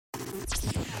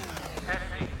Testing.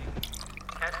 Testing.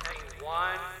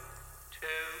 1, 2,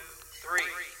 3.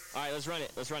 All right, let's run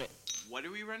it. What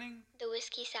are we running? The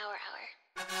Whiskey Sour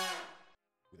Hour.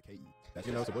 With a K-E. That's,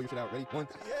 so blow your shit out. Ready? 1.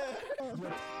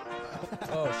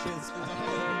 Oh,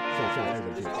 shit.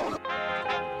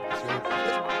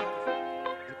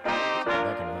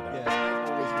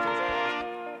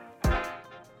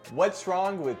 What's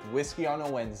wrong with whiskey on a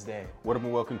Wednesday? What up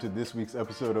and welcome to this week's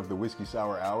episode of the Whiskey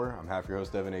Sour Hour. I'm half your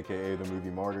host, Evan, a.k.a. The Movie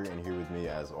Martyr, and here with me,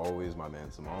 as always, my man,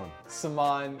 Saman.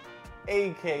 Saman,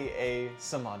 aka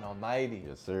Saman Almighty.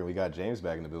 Yes, sir. We got James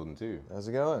back in the building, too. How's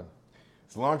it going?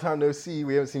 It's a long time no see.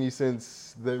 We haven't seen you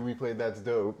since we played That's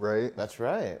Dope, right? That's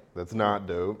right. That's not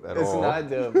dope at It's all. not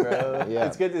dope, bro. Yeah.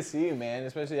 It's good to see you, man,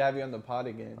 especially to have you on the pod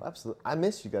again. Absolutely. I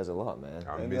miss you guys a lot, man.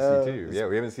 I I miss know. you, too. Yeah,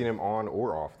 we haven't seen him on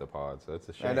or off the pod, so that's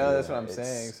a shame. I know, that's what I'm it's-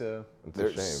 saying, so It's a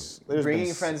shame. There's bringing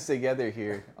been friends together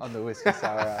here on the Whiskey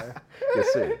Sour Hour.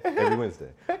 Yes, sir. Every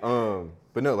Wednesday.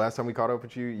 But no, last time we caught up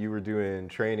with you, you were doing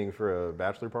training for a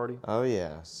bachelor party. Oh,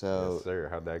 yeah. So, Yes, sir.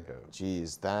 How'd that go?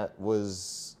 geez, that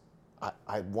was...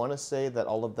 I want to say that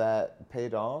all of that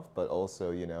paid off, but also,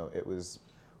 you know, it was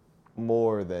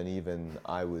more than even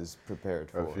I was prepared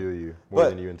for. I feel you. More But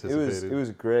than you anticipated. It was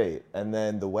great. And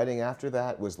then the wedding after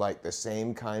that was like the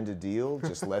same kind of deal,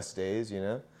 just less days, you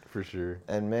know? For sure.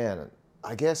 And man,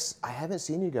 I guess I haven't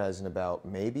seen you guys in about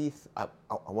maybe, I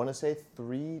want to say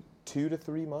 2 to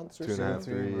 3 months or 2.5, so.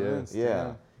 3, yeah. months,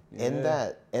 Yeah. Yeah.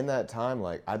 In that time,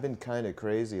 like I've been kind of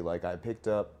crazy. Like I picked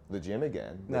up the gym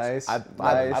again. which Nice. I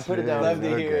Nice. put it down Love to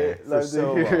hear Okay. it. for Love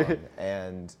so to hear long, it.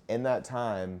 and in that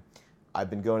time, I've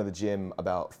been going to the gym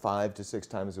about 5 to 6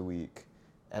 times a week,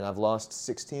 and I've lost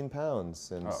 16 pounds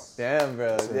since. Damn,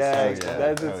 bro. Since Yeah, hell yeah.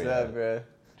 that's Hell what's yeah. up, bro.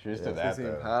 Cheers to Yeah. that, 16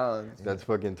 though. pounds. That's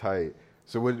fucking tight.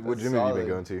 So what That's gym have you been solid.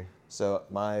 going to? So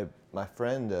my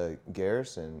friend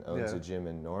Garrison owns Yeah. a gym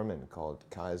in Norman called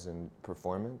Kaizen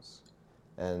Performance,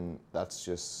 and that's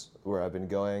just where I've been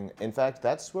going. In fact,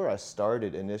 that's where I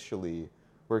started initially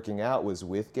working out, was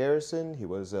with Garrison. He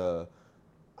was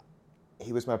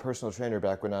my personal trainer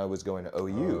back when I was going to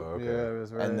OU. Oh, okay. Yeah, it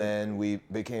was right. And then we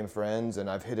became friends, and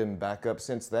I've hit him back up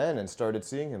since then and started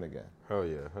seeing him again. Hell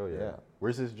yeah. Yeah.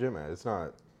 Where's this gym at? It's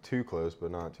not too close,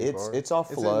 but not too It's far. it's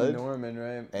off It's Flood. in Norman,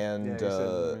 right? And Yeah, you said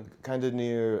Norman. kind of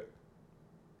near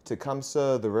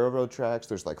Tecumseh, the railroad tracks.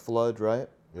 There's like Flood, right?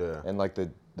 Yeah. And like the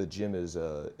gym is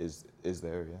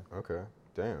there, yeah. Okay.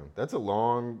 Damn. That's a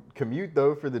long commute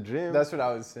though for the gym. That's what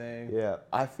I was saying. Yeah,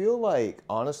 I feel like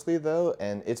honestly though,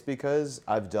 and it's because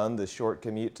I've done the short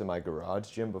commute to my garage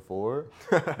gym before,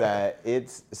 that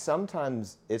it's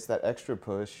sometimes it's that extra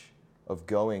push of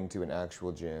going to an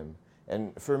actual gym.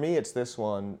 And for me, it's this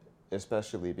one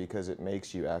especially because it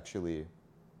makes you actually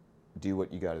do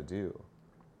what you got to do.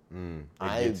 it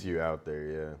gets you out there,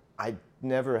 yeah. I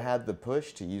never had the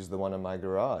push to use the one in my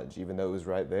garage, even though it was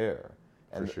right there.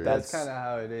 And For sure. That's kind of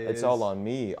how it is. it's all on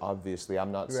me, obviously.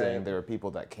 I'm not saying Right. there are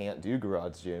people that can't do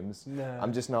garage gyms. No.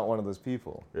 I'm just not one of those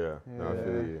people. Yeah. No, I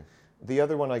feel Yeah. you. The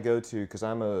other one I go to, because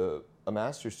I'm a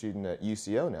master's student at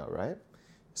UCO now, right?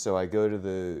 So I go to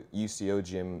the UCO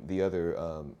gym the other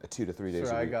 2 to 3 days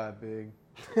Sure, a I week. got big.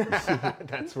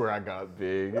 That's where I got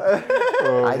big.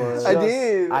 I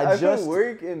did. I put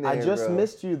work in there, I just bro.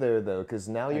 missed you there though, because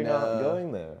now you're not know.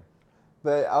 going there.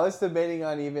 But I was debating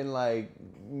on even like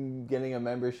getting a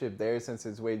membership there since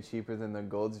it's way cheaper than the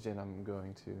Gold's Gym I'm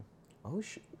going to. Oh,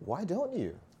 why don't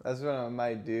you? That's what I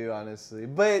might do, honestly.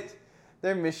 But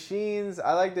their machines,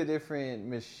 I like the different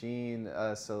machine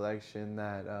selection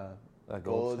that That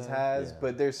Gold's Gold's has, Yeah.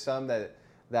 but there's some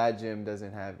that gym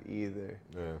doesn't have either.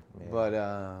 Yeah. Yeah. But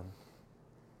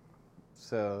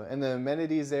so, and the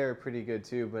amenities there are pretty good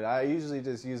too. But I usually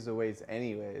just use the weights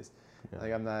anyways. Yeah.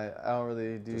 Like I don't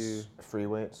really do Just free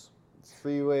weights,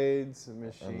 free weights,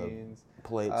 machines,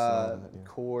 plates, and all that, yeah.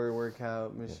 core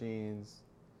workout machines.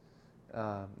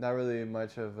 Not really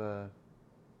much of a,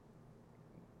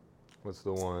 What's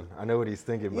the one? I know what he's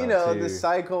thinking about you know, too. the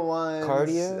cycle ones.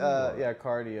 Cardio? Yeah,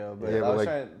 cardio. But Yeah, I but was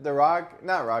like- trying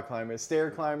not rock climber, stair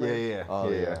climber. Yeah. Oh,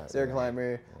 yeah. Stair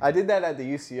climber. I did that at the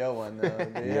UCO one though.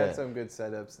 They Yeah. had some good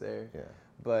setups there. Yeah.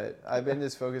 But I've been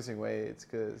just focusing weights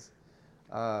because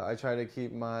I try to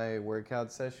keep my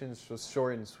workout sessions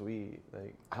short and sweet,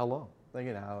 How long? like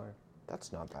an hour.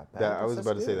 That's not that bad. I was That's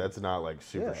about to say good. that's not like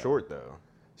super Yeah. short though.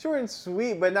 Short and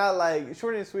sweet, but not like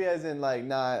short and sweet as in like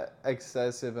not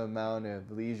excessive amount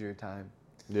of leisure time.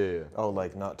 Yeah. Oh,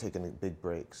 like not taking big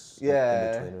breaks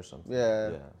Yeah. in between or something.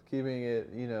 Yeah. Keeping it,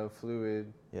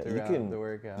 fluid Yeah, you throughout can- the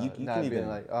workout. you not can being even-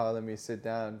 like, oh, let me sit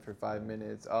down for 5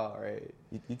 minutes. Oh, all right.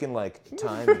 You can like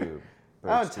time you.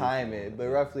 I don't time it, but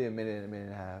roughly a minute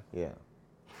and a half. Yeah.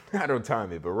 I don't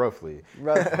time it, but roughly.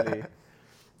 roughly,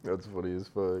 That's funny as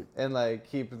fuck. and like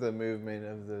keep the movement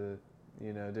of the,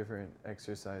 different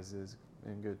exercises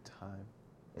in good time.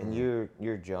 And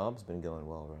your job's been going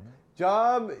well, right?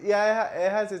 Job, yeah,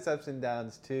 it has its ups and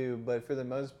downs too, but for the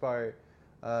most part,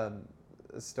 as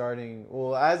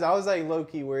I was like low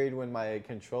key worried when my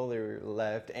controller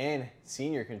left and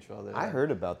senior controller. I left.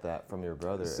 heard about that from your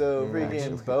brother. So freaking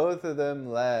actually. both of them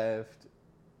left,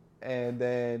 and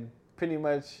then pretty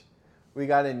much we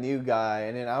got a new guy,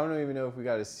 and then I don't even know if we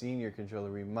got a senior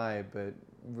controller. We might, but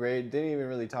Ray didn't even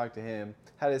really talk to him.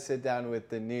 Had to sit down with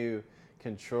the new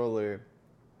controller.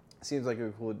 Seems like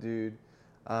a cool dude.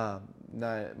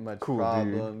 Not much Cool dude.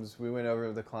 problems. We went over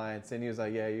with the clients, and he was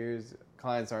like, "Yeah, yours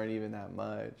clients aren't even that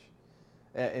much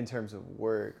in terms of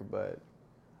work, but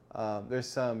there's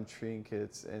some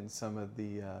trinkets and some of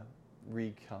the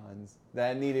recons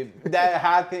that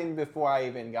happened before I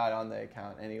even got on the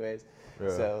account, anyways. Yeah.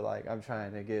 So like, I'm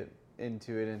trying to get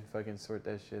into it and fucking sort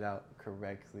that shit out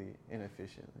correctly and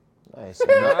efficiently." Nice.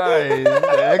 Nice.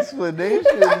 The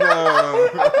explanation, though.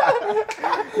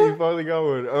 You finally got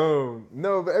one.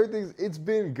 No, but it's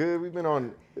been good. We've been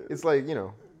on, it's like,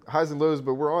 highs and lows,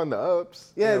 but we're on the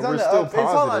ups. Yeah, it's on we're the still up. It's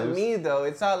all on positives. me though.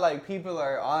 It's not like people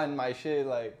are on my shit.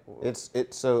 Like,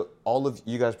 So all of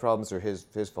you guys' problems are his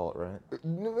fault, right?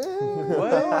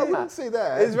 what? I wouldn't say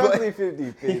that. It's but roughly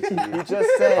 50-50. You just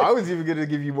said. I was even gonna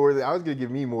give you more than. I was gonna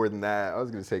give me more than that. I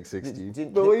was gonna take 60.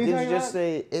 But what are you did talking you just about?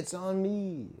 say it's on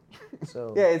me?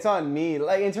 So Yeah, it's on me.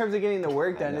 Like in terms of getting the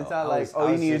work done, know. it's not I like, was- oh, I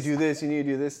you was need just- to do this, you need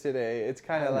to do this today. It's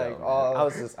kind of I know, like man. all. I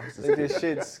was just like this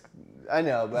shit's. I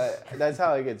know, but that's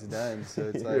how it gets done. So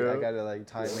it's like Yeah. I gotta like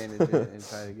time manage it and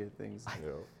try to get things.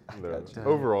 No. gotcha.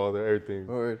 Overall, everything.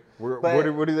 Or,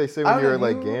 What do they say I when don't you're know,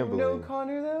 like you gambling? know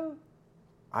Connor though?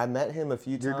 I met him a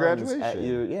few Your times at graduation.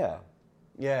 your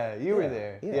Yeah, you were Yeah,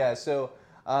 there. yeah. Yeah, so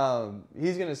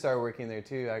he's gonna start working there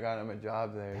too. I got him a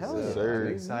job there. Hell so yeah. Sir.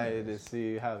 I'm excited to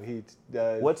see how he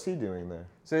does. What's he doing there?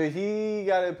 So he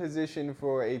got a position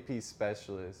for AP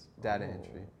specialist, data Oh.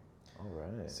 entry. All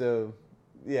right. So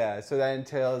yeah, so that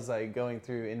entails like going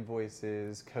through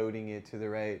invoices, coding it to the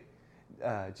right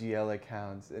GL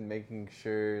accounts, and making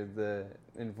sure the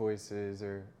invoices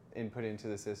are input into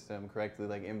the system correctly,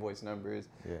 like invoice numbers.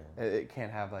 Yeah. It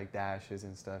can't have like dashes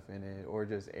and stuff in it, or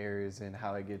just errors in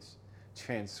how it gets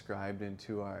transcribed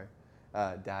into our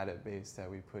database that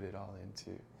we put it all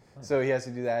into. So he has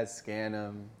to do that, scan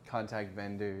them, contact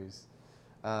vendors.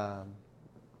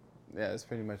 Yeah, that's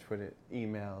pretty much what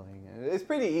emailing. It's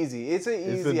pretty easy. It's an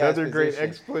It's easy. another great position.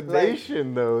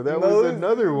 explanation, though. That most- was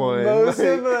another one. Most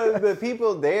Like- of the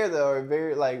people there though are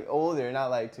very like older, not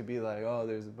like to be like, oh,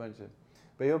 there's a bunch of.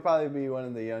 But you'll probably be one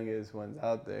of the youngest ones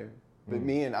out there. But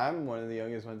I'm one of the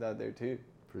youngest ones out there too.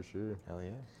 For sure. Hell yeah.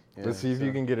 Yeah, Let's see if so-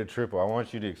 you can get a triple. I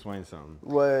want you to explain something.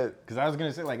 What? Because I was going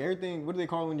to say, like, everything, what do they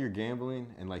call it when you're gambling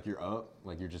and, like, you're up?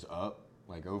 Like, you're just up?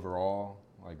 Like, overall?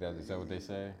 Like, that is that what they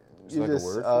say? Is You like a just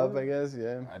word for up, it? I guess.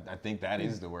 Yeah. I think that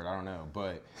is the word. I don't know.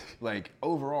 But, like,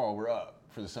 overall, we're up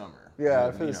for the summer. Yeah,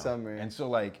 You for the know. summer. And so,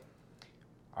 like,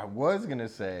 I was going to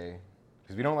say,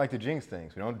 because we don't like to jinx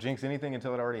things. We don't jinx anything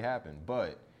until it already happened.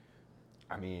 But,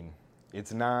 I mean,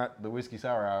 it's not the Whiskey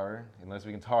Sour Hour unless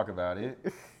we can talk about it.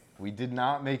 We did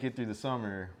not make it through the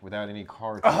summer without any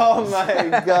car Oh troubles.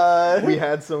 my god. We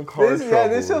had some car troubles. Yeah,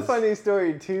 this is a funny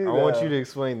story too. I want though. you to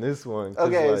explain this one. 'cause,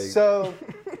 Okay, like, so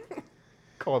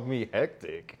called me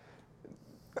hectic.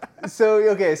 so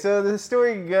the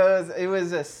story goes. It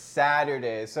was a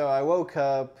Saturday, so I woke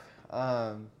up,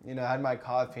 had my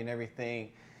coffee and everything,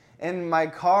 and my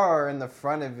car in the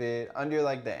front of it, under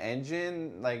like the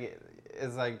engine, like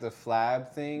is like the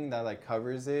flap thing that like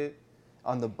covers it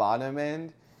on the bottom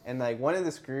end. And like one of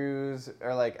the screws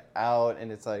are like out,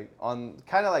 and it's like on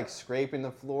kind of like scraping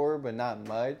the floor, but not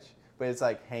much. But it's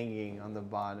like hanging on the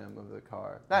bottom of the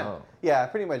car. Yeah,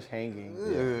 pretty much hanging.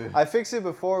 Ugh. I fixed it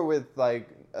before with like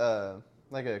a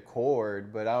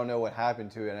cord, but I don't know what happened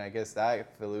to it, and I guess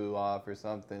that flew off or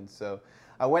something. So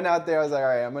I went out there. I was like, all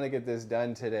right, I'm gonna get this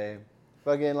done today.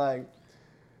 Fucking like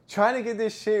trying to get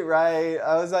this shit right.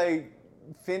 I was like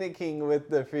finicking with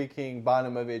the freaking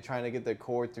bottom of it, trying to get the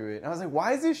cord through it. And I was like,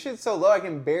 why is this shit so low? I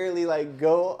can barely like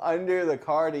go under the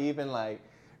car to even like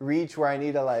reach where I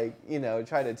need to like,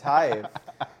 try to tie it.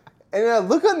 And then I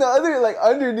look on the other, like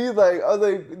underneath, like, I was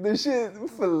like, this shit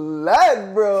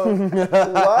flat, bro.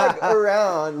 Walk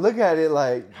around, look at it,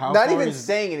 like, How not far even is-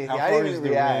 saying anything. how I far didn't is even the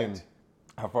react. rim?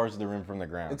 How far is the rim from the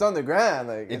ground? It's on the ground,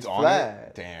 like, It's it's on flat.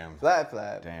 it? Damn.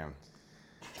 Flat. Damn.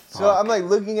 So I'm like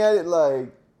looking at it like,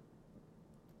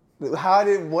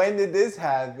 when did this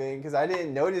happen? Because I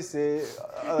didn't notice it.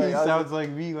 He sounds like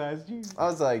me last year. I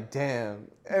was like, damn.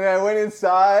 And I went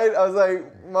inside. I was like,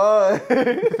 Mom.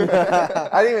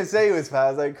 I didn't even say he was fat. I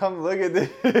was like, come look at this.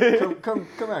 Come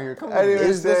out here. Come I didn't even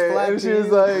Is this say. flat And to she was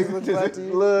you? like, Does this look flat to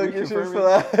you? look, You and she was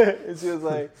confirming? flat. And she was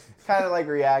like, kind of like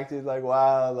reacted, like,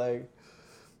 wow, like.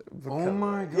 Oh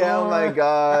my god. Yeah, oh my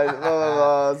God. Blah, blah,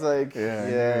 blah. I was like, Yeah,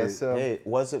 yeah, dude. so. Hey,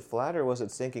 was it flat or was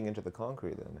it sinking into the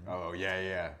concrete then? Oh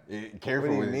yeah. Careful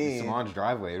What do you with mean? Solange's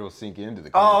driveway; it'll sink into the.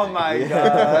 Oh concrete. my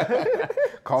God.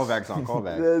 Callbacks on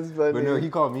callbacks. That's funny. But no, he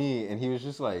called me and he was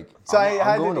just like, So I I'm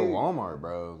had to going to do- Walmart,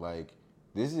 bro. Like,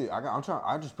 this is I'm trying.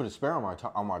 I just put a spare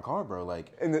on my car, bro. Like,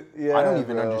 Yeah, I don't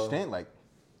even bro. understand. Like,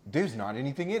 there's not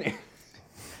anything in it.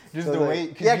 Just So the like-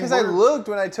 way. yeah, because I looked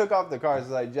when I took off the car,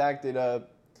 so I jacked it up,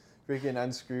 freaking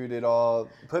unscrewed it all,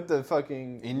 put the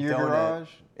fucking In your donut garage?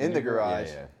 in In the your gar-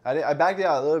 garage. yeah. I backed it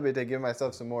out a little bit to give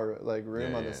myself some more like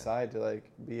room Yeah, on the yeah. side to like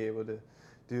be able to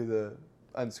do the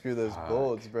unscrew those Fuck.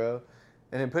 bolts, bro,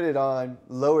 and then put it on,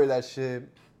 lower that shit,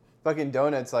 fucking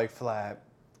donut's like flat,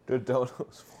 The donut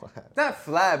was flat. not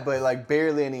flat, but like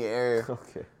barely any air.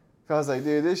 Okay. I was like,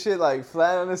 dude, this shit like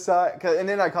flat on the side. And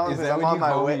then I called him Is because that I'm when on you my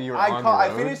called way. me you were on the I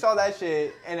road? finished all that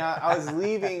shit and I was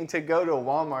leaving to go to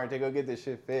Walmart to go get this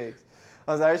shit fixed.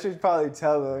 I was like, I should probably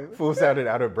tell him. Fool sounded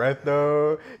out of breath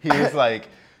though. He was like,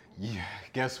 "Yeah,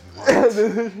 guess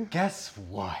what? Guess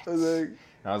what?" I was like, And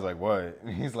I was like, "What?"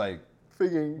 And he's like,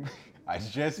 freaking.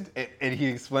 and he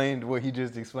explained what he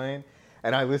just explained,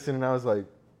 and I listened and I was like,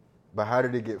 "But how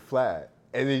did it get flat?"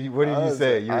 And then what did I you was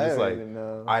say? like, You were I just don't like, even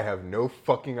know. "I have no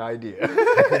fucking idea."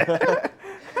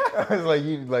 I was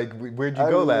like, where'd you I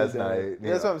go really last don't. night?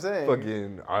 That's what I'm saying.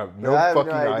 Fucking, I have I no have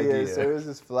fucking no idea. idea. So it was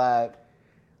just flat.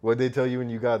 What'd they tell you when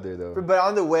you got there though? But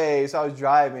on the way, so I was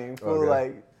driving, fool Okay.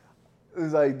 like, it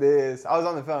was like this. I was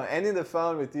on the phone, ending the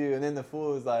phone with you, and then the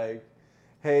fool was like,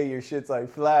 hey, your shit's like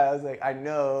flat. I was like, I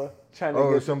know. Trying to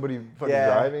Oh, get somebody fucking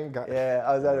driving? Got- Yeah,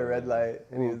 I was at a red light.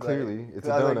 And he Well, was clearly, like, it's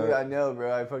I a was like, donut. "Dude, I know,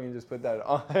 bro. I fucking just put that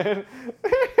on.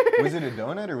 Was it a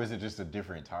donut or was it just a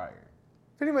different tire?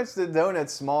 Pretty much the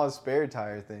donut's small spare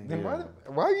tire thing. Then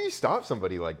why do you stop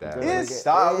somebody like that? He didn't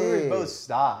stop. We were both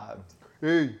stopped.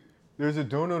 Hey, there's a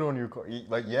donut on your car.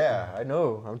 Like, yeah, I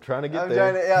know. I'm trying to get I'm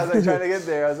there. trying to, I was like trying to get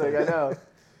there. I was like, I know.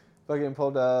 Fucking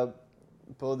pulled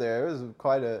there. It was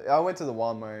quite a. I went to the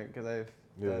Walmart because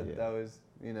that was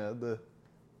the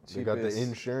cheapest. You got the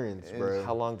insurance, bro.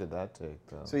 How long did that take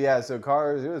though? So yeah, so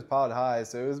cars. It was piled high,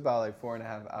 so it was about like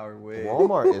 4.5 hour wait.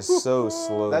 Walmart is so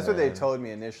slow. That's what they man. told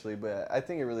me initially, but I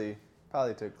think it really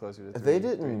probably took closer to. They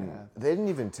 3.5. didn't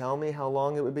even tell me how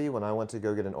long it would be when I went to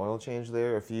go get an oil change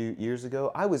there a few years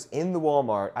ago. I was in the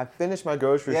Walmart. I finished my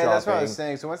grocery Yeah, shopping. that's what I was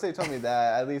saying. So once they told me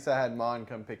that, at least I had Mon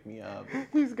come pick me up.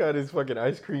 He's got his fucking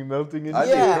ice cream melting in I'd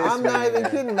his be Yeah, pissed I'm right not even now.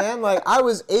 kidding, man. Like, I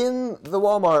was in the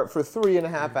Walmart for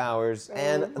 3.5 hours,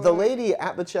 and the lady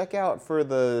at the checkout for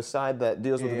the side that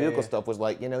deals with the Yeah, vehicle yeah. stuff was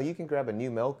like, you can grab a new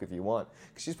milk if you want.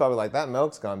 'Cause she's probably like, that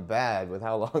milk's gone bad with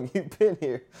how long you've been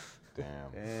here.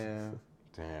 Damn.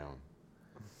 Yeah.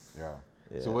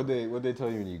 Yeah. So what they tell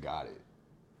you when you got it?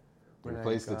 When I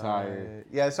Replace the got tire. it.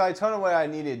 Yeah, so I told them what I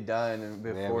needed done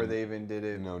before haven't- they even did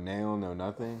it. No nail, no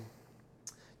nothing.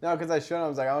 No, because I showed them. I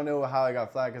was like, I don't know how I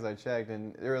got flat because I checked,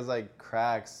 and there was like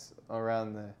cracks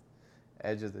around the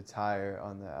edge of the tire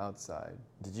on the outside.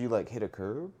 Did you like hit a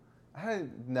curb?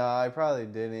 No, I probably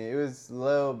didn't. It was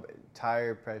low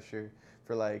tire pressure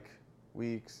for like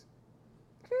weeks.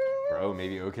 Bro,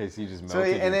 maybe OKC just So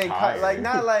melted and your then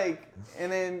tire.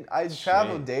 and then I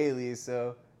travel Shit. daily,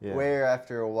 so Yeah. wear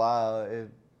after a while it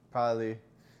probably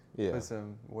Yeah. put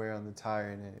some wear on the tire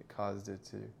and it caused it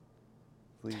to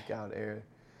leak out air.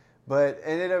 But it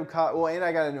ended up and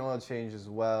I got an oil change as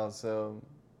well, so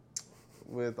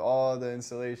with all the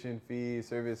installation fee,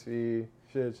 service fee,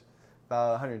 shit,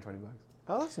 about $120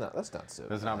 Oh, that's not so.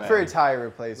 That's not bad. for a tire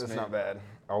replacement. That's not bad.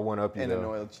 I'll one up you And though. an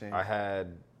oil change. I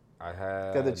had.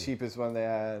 Got the cheapest one they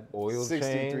had. Oil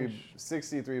change?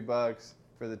 $63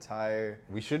 for the tire.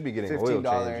 We should be getting oil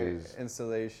 $15 changes.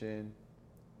 installation.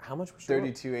 How much was your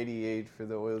 $32.88 for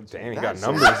the oil change. Damn, you got That's-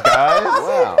 numbers, guys.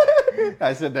 Wow.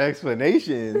 I said the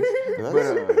explanations.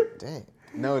 Dang.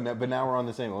 No, but now we're on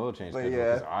the same oil change But schedule.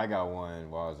 yeah. 'Cause I got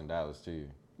one while I was in Dallas too.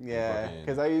 Yeah, Fucking-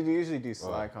 because I usually do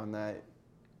Slack on that.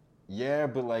 Yeah,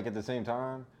 but like at the same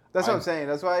time. That's what I'm saying.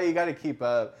 That's why you got to keep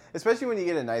up, especially when you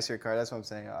get a nicer car. That's what I'm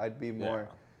saying. I'd be more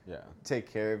Yeah.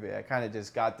 take care of it. I kind of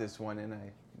just got this one and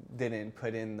I didn't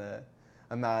put in the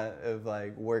amount of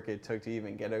like work it took to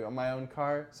even get my own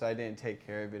car, so I didn't take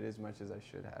care of it as much as I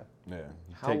should have. Yeah.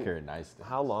 You How- take care of nice things.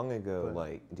 How long ago,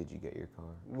 But- did you get your car?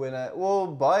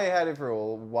 Buddy had it for a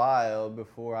while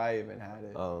before I even had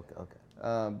it. Oh, okay.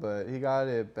 But he got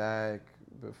it back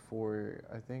before.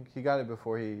 I think he got it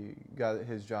before he got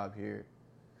his job here.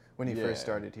 when he Yeah. first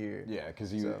started here. Yeah,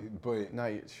 because but Not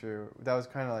yet sure. That was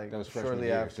kind of like that was freshman shortly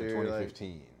year, after. so Like,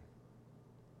 2015.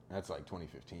 That's like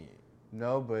 2015.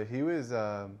 no, but he was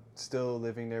still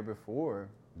living there before.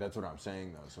 That's what I'm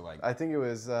saying though. So like, I think it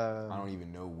was I don't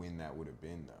even know when that would have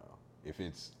been though. If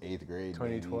it's 8th grade,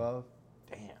 2012.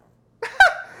 maybe.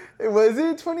 Damn. Was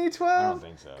it 2012? I don't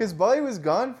think so. Because Bully was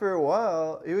gone for a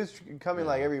while. He was coming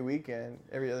like every weekend,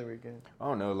 every other weekend. I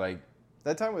don't know, like,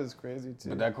 That time was crazy too.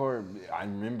 but that car, I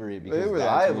remember it because It was a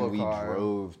that's reliable when we car.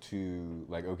 drove to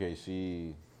like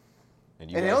OKC, and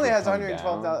you and it guys only would has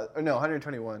come 112,000, or no,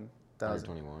 121,000.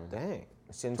 121. Dang.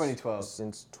 Since 2012.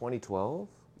 Since 2012?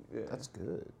 Yeah. That's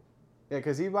good. Yeah,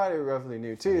 because he bought it roughly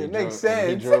new too. He It makes drove- and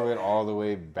sense. He drove it all the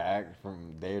way back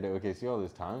from there to OKC all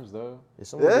those times though.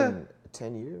 It's only Yeah. been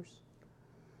 10 years.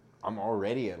 I'm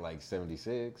already at like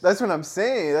 76. That's what I'm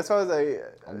saying. That's why I was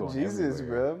I'm like, going Jesus,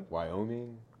 everywhere. bro.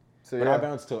 Wyoming. So But yeah, I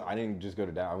bounced to. I didn't just go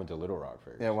to Dallas. I went to Little Rock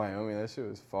first. yeah, Wyoming. That shit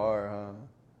was far, huh?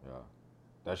 Yeah.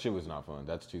 That shit was not fun.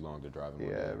 That's too long to drive in one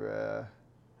Yeah, day. bruh.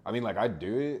 I mean, like, I'd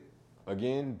do it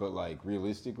again, but, like,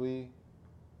 realistically,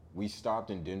 we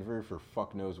stopped in Denver for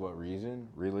fuck knows what reason,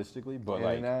 realistically. But, In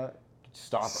like, and out.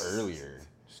 stop earlier,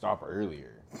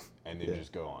 and then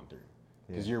just go on through.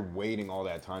 Because you're waiting all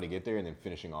that time to get there and then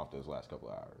finishing off those last couple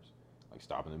of hours. Like,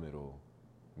 stop in the middle,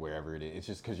 wherever it is. It's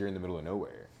just because you're in the middle of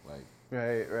nowhere. Like,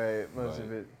 Right. Most But-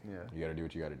 of it, yeah. you got to do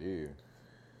what you got to do.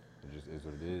 It just is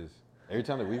what it is. Every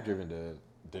time that we've driven to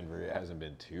Denver, it hasn't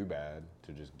been too bad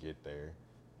to just get there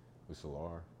with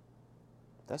Solar.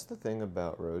 That's the thing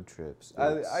about road trips.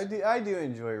 I It's do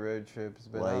enjoy road trips,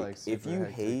 but not like if super you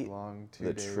hectic, hate long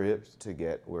the 2 trip days. to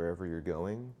get wherever you're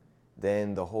going,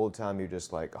 then the whole time you're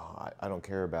just like, oh, I don't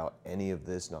care about any of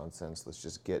this nonsense. Let's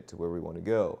just get to where we want to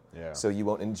go. Yeah. So you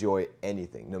won't enjoy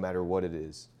anything, no matter what it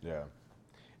is. Yeah.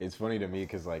 It's funny to me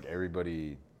because, like,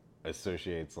 everybody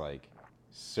associates, like,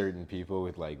 certain people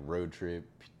with, like, road trip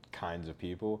kinds of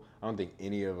people. I don't think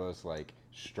any of us, like,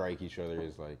 strike each other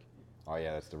as, like, oh,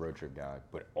 yeah, that's the road trip guy.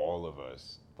 But all of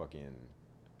us fucking,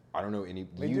 I don't know any.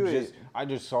 I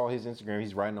just saw his Instagram.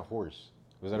 He's riding a horse.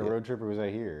 Was that a road trip or was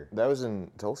that here? That was in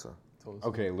Tulsa.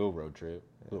 Okay, little road trip.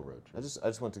 Little road I trip.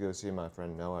 just went to go see my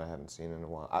friend Noah. I haven't seen in a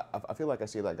while. I feel like I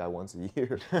see that guy once a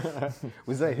year.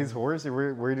 Was that his horse,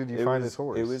 or where did you find his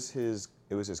horse? It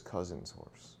was his cousin's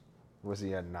horse. Was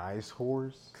he a nice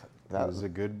horse? That was a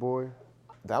good boy.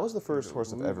 That was the first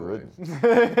horse I've ever ridden.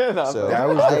 So That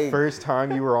was the I- first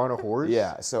time you were on a horse?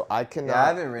 Yeah, so I cannot I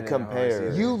haven't ridden a horse compare.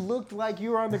 either. You looked like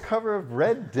you were on the cover of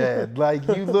Red Dead. Like,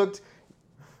 you looked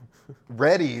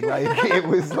ready. Like, it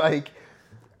was like,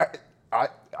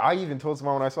 I even told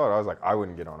someone when I saw it, I was like, I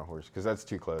wouldn't get on a horse because that's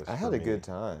too close. I for had a me. good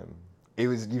time. It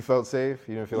was, you felt safe?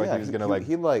 You didn't feel like he was going to, like,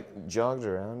 he like jogged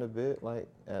around a bit, like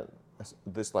at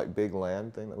this like big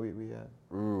land thing that we had.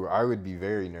 ooh, I would be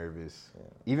very nervous.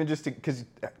 Even just because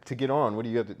to get on, what do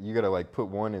you got to, you got to, like, put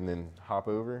one and then hop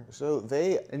over? So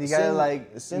they And you gotta since-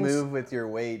 like since- move with your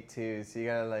weight too, so you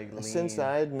gotta like lean. Since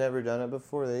I'd never done it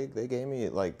before, they gave me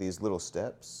like these little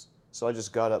steps. So I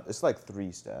just got up. It's like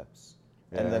 3 steps,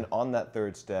 Yeah. and then on that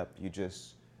 3rd step, you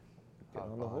just get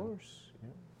on the horse.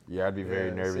 Yeah, I'd be very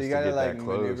Yeah, nervous so you to gotta, get like, that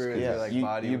close. maneuver with 'cause- your, like, you,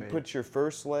 body you weight. put your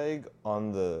first leg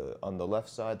on the left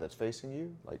side that's facing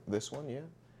you, like this one, yeah,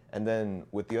 and then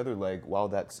with the other leg, while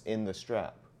that's in the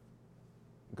strap,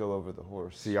 go over the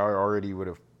horse. See, I already would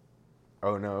have.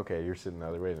 Oh no, okay, you're sitting the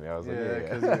other way than me. I was like, Yeah, yeah.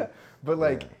 'cause you- But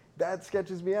like that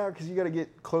sketches me out because you got to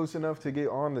get close enough to get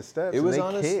on the steps. It and was they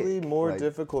honestly kick. more Like,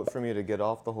 difficult for me to get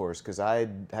off the horse because I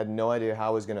had no idea how I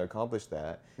was going to accomplish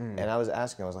that. Mm. And I was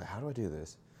asking, I was like, how do I do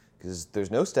this? Because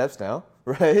there's no steps now,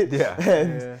 right? Yeah.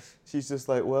 And Yeah. she's just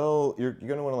like, well, you're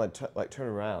going to want to like turn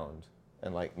around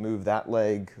and like move that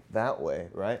leg that way,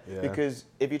 right? Yeah. Because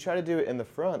if you try to do it in the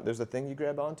front, there's a thing you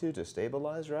grab onto to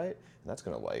stabilize, right? And that's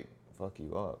going to like fuck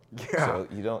you up. Yeah. So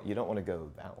you don't want to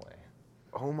go that way.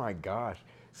 Oh my gosh.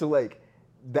 So like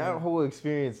that whole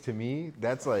experience to me,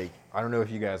 that's like, I don't know if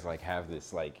you guys like have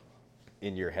this like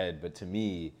in your head, but to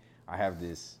me, I have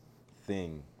this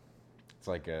thing. It's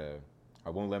like I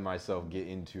won't let myself get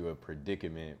into a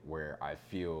predicament where I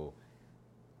feel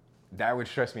that would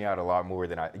stress me out a lot more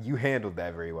than you handled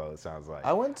that very well, it sounds like.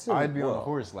 I went to- I'd be on a well,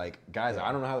 horse like, guys,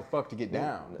 I don't know how the fuck to get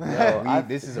down. No,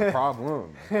 This is a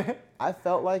problem. I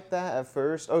felt like that at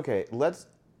first. Okay,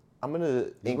 I'm going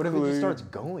to include... What if it just starts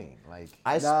going? Like,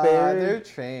 I Nah, spared. they're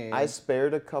trained. I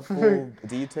spared a couple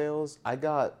details. I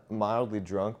got mildly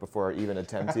drunk before I even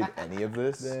attempted any of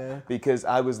this Yeah. because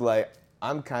I was like,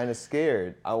 I'm kind of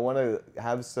scared. I want to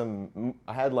have some.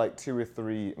 I had like 2 or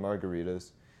 3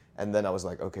 margaritas, and then I was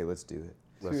like, okay, let's do it.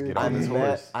 Let's get I on this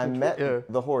horse. met Yeah.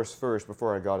 the horse first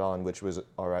before I got on, which was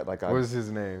all right. Like I What was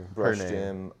his name? Her brushed name.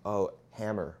 him. Oh,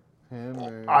 Hammer.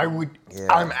 Hammer. I would. Yeah.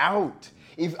 I'm out.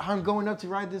 If I'm going up to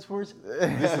ride this horse,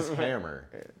 this is Hammer.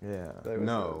 Yeah.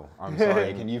 No, I'm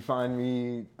sorry. Can you find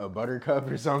me a Buttercup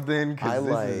or something? 'Cause I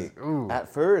this like. is, ooh. At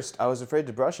first, I was afraid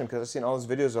to brush him because I've seen all those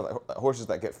videos of like, horses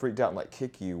that get freaked out and like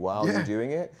kick you while Yeah. you're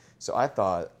doing it. So I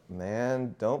thought,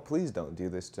 man, please don't do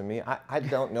this to me. I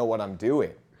don't know what I'm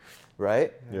doing,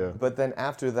 right? Yeah. But then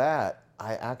after that,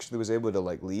 I actually was able to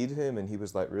like lead him, and he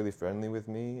was like really friendly with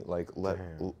me. Like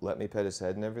let me pet his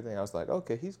head and everything. I was like,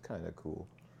 okay, he's kind of cool.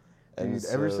 And Dude,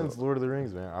 ever so- since Lord of the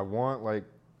Rings, man, I want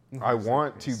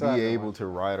to So I be don't able want- to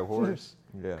ride a horse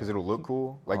Yeah. because it'll look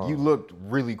cool. Like you looked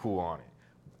really cool on it.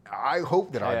 I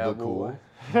hope that I Yeah, look boy.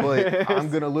 cool, but I'm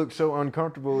gonna look so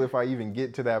uncomfortable if I even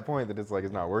get to that point that it's like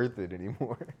it's not worth it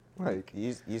anymore. Like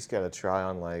You just gotta try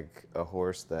on like a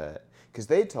horse that, because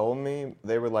they told me,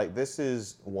 they were like, this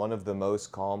is one of the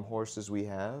most calm horses we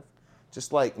have.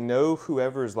 Just like know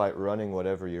whoever's like running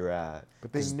whatever you're at.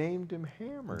 but they named him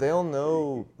Hammer. They'll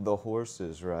know the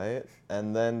horses, right?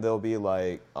 And then they'll be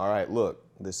like, all right, look,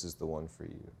 this is the one for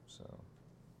you. So,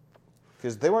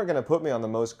 because they weren't gonna put me on the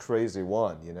most crazy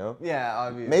one, you know? Yeah,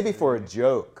 obviously. Maybe for a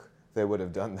joke they would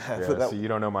have done that. Yeah, but that, so you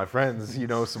don't know my friends. You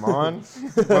know Saman?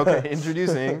 Okay,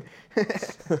 introducing.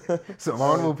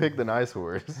 Saman will pick the nice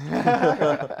horse.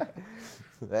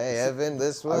 hey, Evan,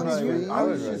 this one's for you. I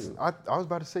was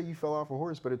about to say you fell off a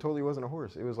horse, but it totally wasn't a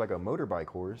horse. It was like a motorbike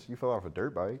horse. You fell off a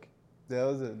dirt bike. That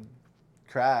was a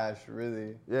crash,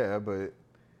 really. Yeah, but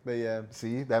But yeah.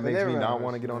 see, that But makes they me were not horse,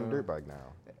 want to get on a no. dirt bike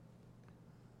now.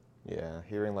 Yeah,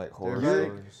 hearing like horror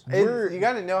You're- stories. You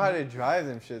gotta know how to drive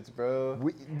them shits, bro.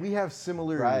 We have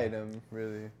similar Ride them,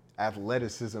 really.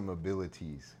 athleticism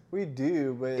abilities. We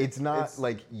do, but It's not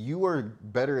like you are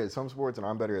better at some sports and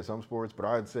I'm better at some sports, but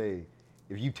I'd say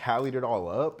if you tallied it all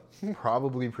up,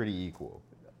 probably pretty equal.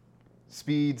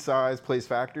 Speed, size, place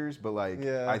factors, but like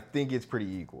Yeah. I think it's pretty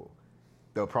equal.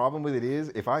 The problem with it is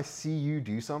if I see you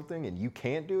do something and you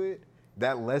can't do it,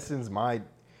 that lessens my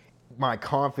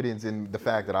confidence in the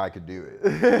fact that I could do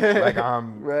it. Like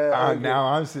now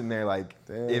I'm sitting there like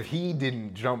if he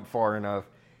didn't jump far enough,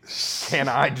 can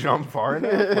I jump far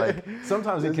enough? Like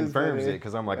sometimes it This is confirms funny. it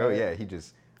because I'm like, oh yeah,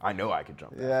 I know I could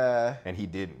jump. that far. Yeah. And he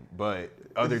didn't. But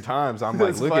other times I'm like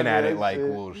It's looking funny, at that it like, shit.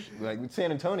 well, like with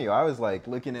San Antonio, I was like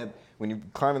looking at when you're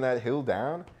climbing that hill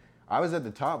down, I was at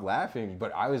the top laughing,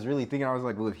 but I was really thinking, I was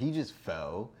like, well, if he just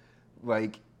fell,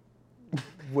 like,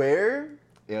 Where?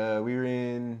 we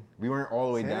weren't all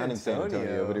the way San down in San Antonio,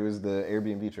 Antonio. but it was the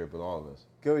Airbnb trip with all of us.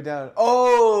 Go down.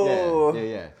 Oh!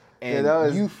 Yeah. And that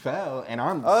was- you fell, and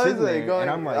I'm I was sitting there, like going,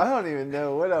 and I'm like, I don't even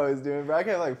know what I was doing, but I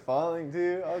kept like falling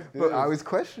too. but I was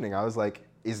questioning. I was like,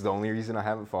 is the only reason I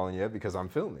haven't fallen yet because I'm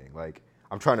filming? Like,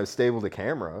 I'm trying to stable the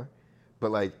camera, but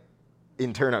like,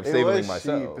 in turn, I'm It stabling was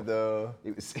myself. sheep though.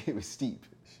 It was steep.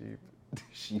 Sheep.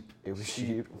 Sheep. It was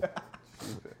sheep.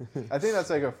 I think that's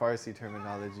like a Farsi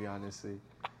terminology, honestly.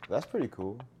 That's pretty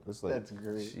cool. It's like That's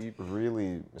great. sheep,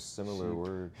 really a similar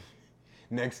word.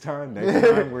 Next time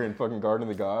we're in fucking Garden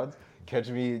of the Gods, catch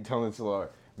me telling Salar,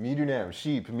 Midunam,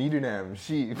 sheep, Midunam,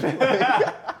 sheep.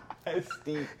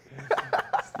 Steep.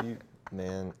 Steep.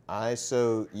 Man,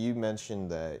 so you mentioned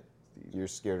that you're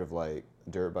scared of like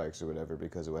dirt bikes or whatever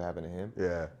because of what happened to him.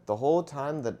 Yeah. The whole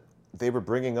time that they were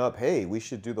bringing up, hey, we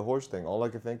should do the horse thing, all I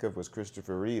could think of was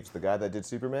Christopher Reeves, the guy that did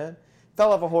Superman.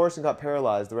 Fell off a horse and got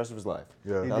paralyzed the rest of his life.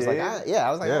 Yeah. And He I was like, did?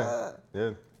 I was like, Yeah.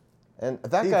 Yeah. And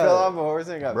that He guy fell off a horse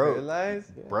and got Bro.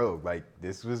 paralyzed. Bro, like,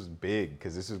 this was big,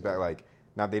 because this was back, like,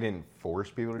 not they didn't force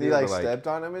people to do He it, like but like, stepped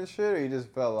on him and shit, or he just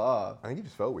fell off. I think he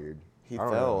just felt weird. he I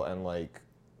don't fell know. and like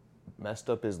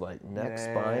messed up his like neck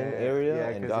spine area Yeah,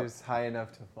 and because got he was high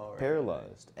enough to fall. Right?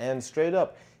 paralyzed. And straight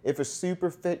up, if a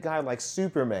super fit guy like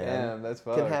Superman Damn, that's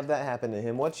can fucked. have that happen to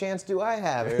him, what chance do I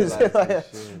have? Paralyzed and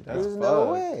shit. That's There's no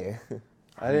fucked. way.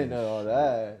 I didn't know all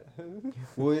that.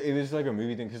 Well, it was like a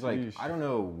movie thing, because, like, Sheesh. I don't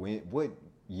know what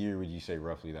year would you say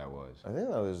roughly that was? I think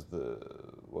that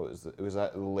was it was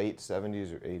at late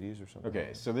 70s or 80s or something. Okay,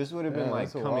 so this would have been Yeah, like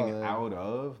that's a coming while then. out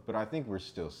of, but I think we're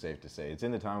still safe to say it's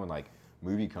in the time when like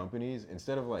movie companies,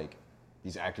 instead of like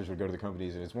these actors would go to the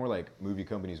companies, and it's more like movie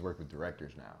companies work with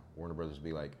directors now. Warner Brothers would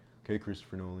be like, okay,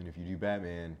 Christopher Nolan, if you do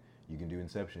Batman, you can do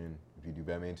Inception. If you do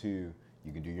Batman 2,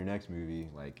 you can do your next movie.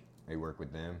 Like, they work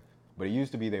with them. But it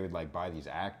used to be they would like buy these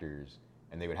actors,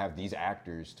 and they would have these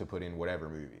actors to put in whatever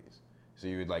movies. So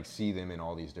you would like see them in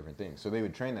all these different things. So they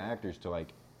would train the actors to like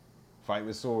fight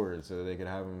with swords, so they could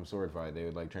have them sword fight. They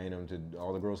would like train them to,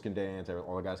 all the girls can dance,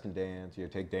 all the guys can dance. You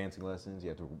have to take dancing lessons. You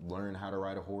have to learn how to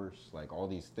ride a horse, like all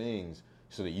these things,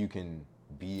 so that you can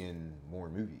be in more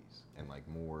movies and like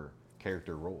more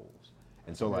character roles.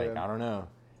 And so like Yeah. I don't know.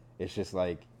 It's just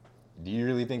like, do you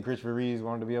really think Christopher Reeves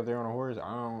wanted to be up there on a horse?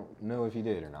 I don't know if he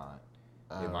did or not.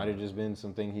 It might have just been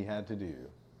something he had to do,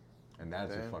 and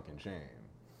that's a Damn. fucking shame.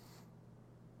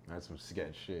 That's some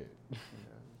sketch shit.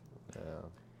 Yeah.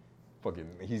 Fucking,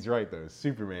 he's right though.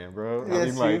 Superman, bro. Yeah, I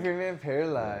mean, like, Superman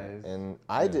paralyzed. And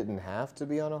I didn't have to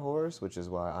be on a horse, which is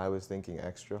why I was thinking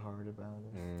extra hard about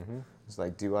it. mm-hmm. It's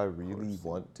like, do I really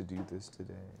want to do this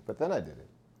today? But then I did it.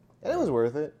 And it was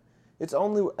worth it. It's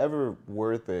only ever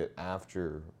worth it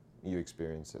after you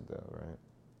experience it, though, right?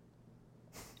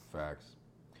 Facts.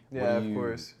 Yeah, do of you-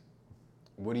 course.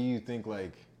 What do you think,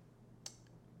 like,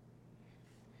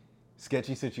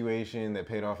 sketchy situation that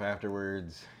paid off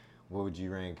afterwards? What would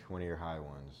you rank one of your high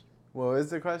ones? What was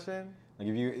the question? Like,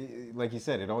 if you, like you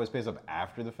said, it always pays off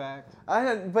after the fact.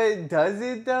 But does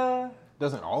it though?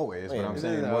 Doesn't always, but Yeah, I'm it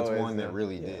saying, doesn't what's always, one that though.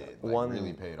 really did? Like, one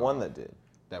really paid one off. that did.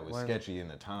 That was One- sketchy in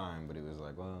the time, but it was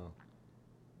like, well,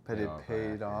 But Paid it off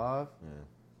paid after. off. yeah.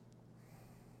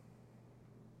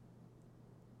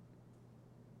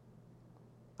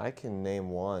 I can name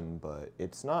one, but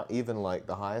it's not even like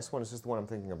the highest one. It's just the one I'm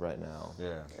thinking of right now.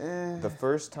 Yeah. The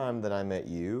first time that I met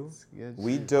you, Sketchy.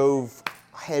 we dove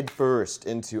headfirst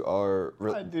into our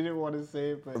I didn't want to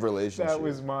say it, but relationship. that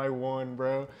was my one,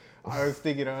 bro. I was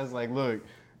thinking, I was like, look,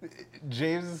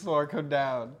 James and Solar come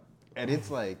down, and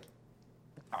it's like,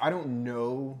 I don't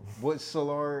know what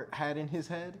Solar had in his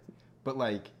head, but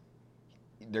like,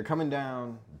 they're coming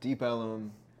down, Deep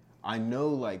Ellum. I know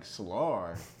like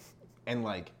Solar, and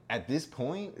like at this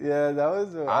point, Yeah, that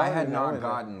was. I had don't not know.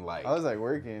 gotten like, I was like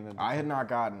working. at the I had not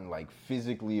gotten like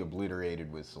physically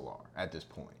obliterated with Solar at this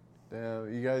point.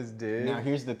 Damn, you guys did. Now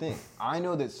here's the thing. I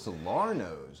know that Solar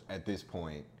knows at this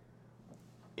point,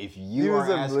 if He you was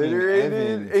are asking obliterated,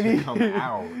 Evan and to he- come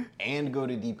out and go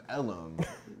to Deep Ellum,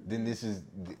 then this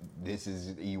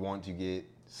is you want to get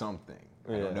something.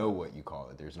 I Yeah. don't know what you call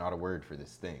it. There's not a word for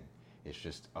this thing. It's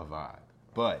just a vibe.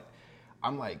 But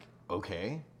I'm like,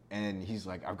 okay. And he's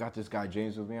like, I've got this guy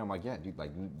James with me. I'm like, yeah, dude,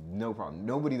 like no problem.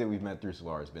 Nobody that we've met through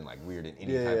Solar has been like weird in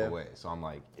any Yeah, type yeah. of way. So I'm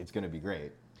like, it's gonna be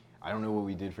great. I don't know what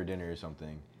we did for dinner or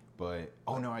something, but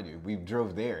oh no, I do. We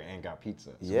drove there and got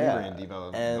pizza. So Yeah, we were in Deep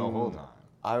Ellum the and whole time.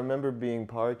 I remember being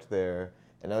parked there,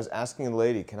 and I was asking the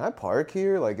lady, "Can I park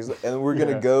here?" Like, and we're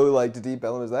gonna Yeah. go like to Deep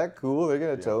Ellum. Is that cool? They're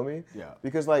gonna tow me. Yeah.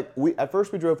 Because like at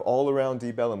first we drove all around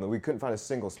Deep Ellum and we couldn't find a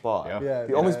single spot. Yeah. Yeah,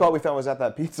 The only yeah. spot we found was at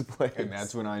that pizza place. And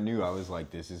that's when I knew. I was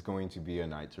like, this is going to be a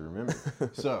night to remember.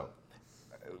 So,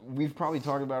 we've probably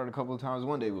talked about it a couple of times.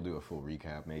 One day we'll do a full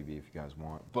recap, maybe, if you guys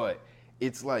want. But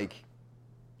it's like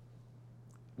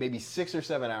maybe 6 or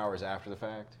 7 hours after the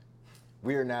fact.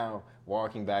 We are now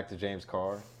walking back to James'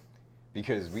 car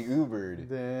because we Ubered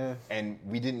Damn. and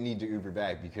we didn't need to Uber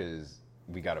back because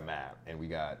we got a map and we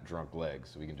got drunk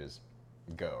legs, so we can just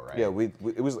go, right? Yeah,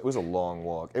 it was a long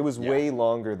walk. It was Yeah. way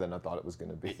longer than I thought it was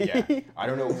gonna be. Yeah, I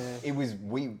don't know. It was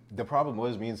the problem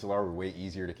was me and Solar were way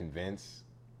easier to convince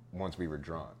once we were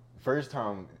drunk. First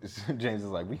time, James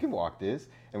was like, "We can walk this,"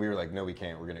 and we were like, "No, we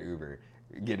can't. We're gonna Uber,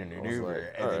 get in an was Uber," like,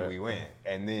 and then "Alright." we went.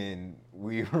 And then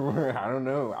we were, I don't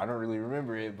know, I don't really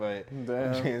remember it, but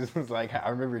Damn. James was like, I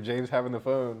remember James having the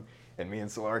phone, and me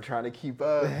and Solar trying to keep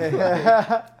up,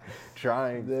 like,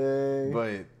 trying. Dang.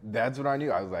 But that's what I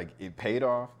knew. I was like, it paid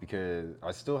off because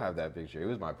I still have that picture. It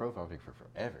was my profile pic for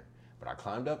forever. But I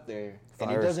climbed up there, and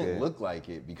it Fire doesn't escape. look like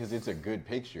it because it's a good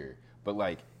picture. But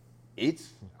like,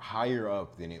 it's higher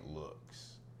up than it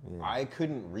looks. I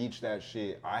couldn't reach that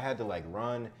shit. I had to like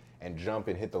run and jump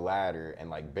and hit the ladder and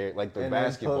like like the And then pull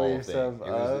basketball thing. yourself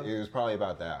up? It was probably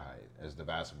about that height as the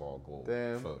basketball goal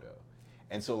Damn. photo.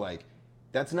 And so like,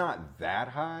 that's not that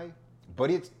high,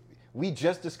 but it's. We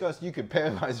just discussed you could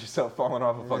paralyze yourself falling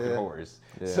off a fucking Yeah. horse.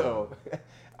 Yeah. So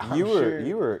I'm You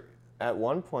sure- were at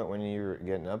one point when you were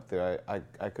getting up there.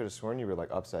 I could have sworn you were like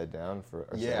upside down for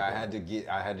a Yeah, I second.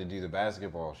 had to do the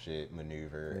basketball shit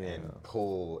maneuver Yeah. and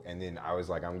pull, and then I was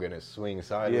like, I'm gonna swing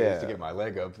sideways Yeah. to get my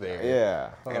leg up there.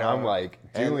 Yeah. And I'm like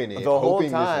doing And it, the whole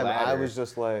hoping time this ladder. I was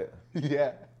just like,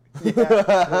 yeah,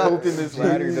 hoping this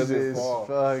ladder doesn't Jesus fall.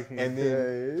 fucking And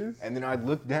then Christ. and then I'd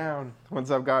look down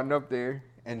once I've gotten up there,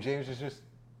 and James is just.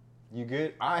 You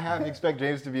good? I half expect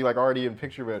James to be like already in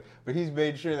picture mode, but he's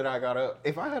made sure that I got up.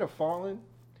 If I had fallen,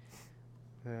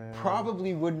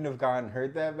 probably wouldn't have gotten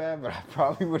hurt that bad, but I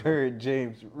probably would have hurt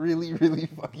James really, really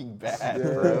fucking bad,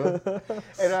 bro.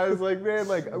 And I was like, man,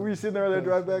 like we were sitting there on that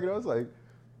drive back, and I was like,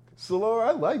 Solar,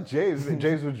 I like James. And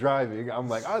James was driving. I'm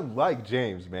like, I like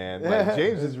James, man. Like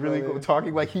James is really cool,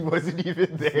 talking like he wasn't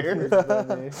even there.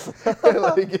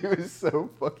 Like it was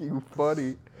so fucking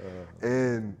funny.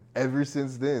 And ever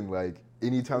since then, like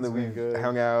anytime that It's been we've good.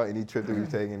 hung out, any trip that we've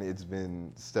taken, it's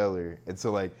been stellar. And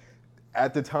so like,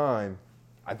 at the time,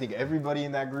 I think everybody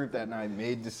in that group that night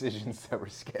made decisions that were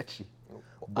sketchy,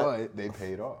 but they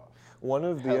paid off. One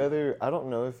of the other, I don't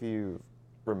know if you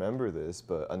remember this,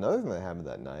 but another thing that happened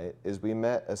that night is we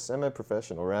met a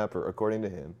semi-professional rapper, according to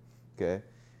him, okay?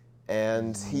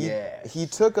 And he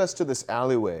took us to this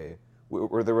alleyway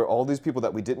where there were all these people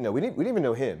that we didn't know. We didn't even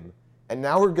know him. And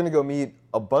now we're gonna go meet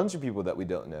a bunch of people that we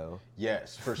don't know.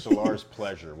 Yes, for Solar's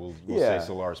pleasure. We'll say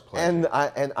Solar's pleasure.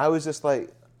 And I was just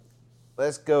like,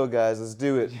 let's go, guys, let's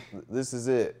do it. This is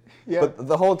it. Yeah. But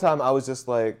the whole time I was just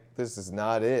like, this is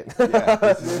not it. Yeah,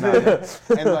 this is not it.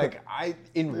 And like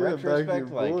in You're back your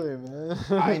retrospect, like boy,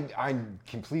 man. I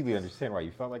completely understand why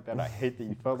you felt like that. I hate that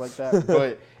you felt like that,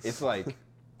 but it's like,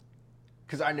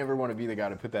 because I never want to be the guy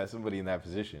to put somebody in that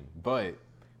position. But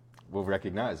we'll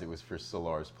recognize it was for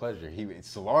Solar's pleasure.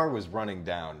 Solar was running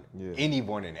down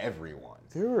anyone and everyone.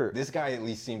 This guy at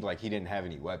least seemed like he didn't have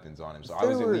any weapons on him, so I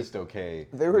was at least okay.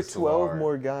 There were with 12 Solar.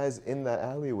 more guys in that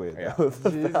alleyway. Yeah.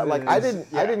 Though. Like I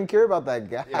didn't care about that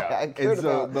guy. Yeah. I cared And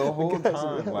so about the whole guys in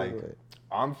time, the like, alleyway.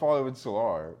 I'm following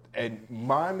Solar, and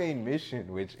my main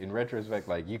mission, which in retrospect,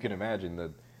 like, you can imagine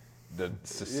the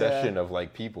succession of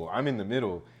like people. I'm in the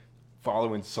middle,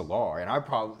 following Solar, and I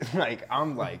probably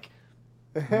I'm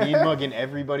mean mugging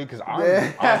everybody because I'm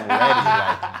ready.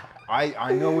 Like,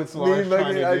 I know what Solar's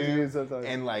trying to do,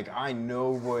 and like I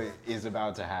know what is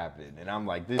about to happen, and I'm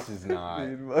like, this is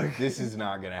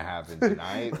not gonna happen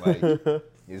tonight. Like,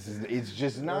 it's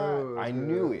just not. I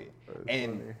knew it,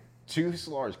 and funny. to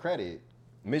Solar's credit,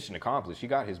 mission accomplished. He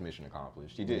got his mission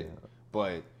accomplished. He did,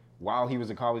 but while he was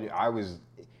in college,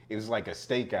 it was like a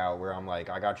stakeout where I'm like,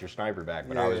 I got your sniper back,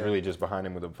 but I was really just behind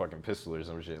him with a fucking pistol or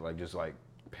some shit, like just like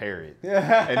parrot.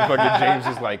 Yeah. And fucking James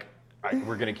is like,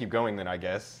 we're gonna keep going then, I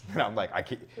guess. And I'm like,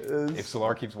 if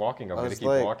Solar keeps walking, I'm gonna keep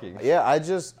walking. Yeah,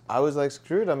 I was like,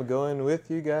 screw it, I'm going with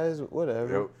you guys,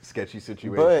 whatever. Yep. Sketchy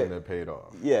situation that paid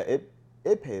off. Yeah,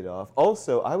 it paid off.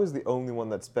 Also, I was the only one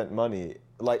that spent money.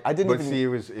 Like I didn't But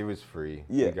even. see, it was free.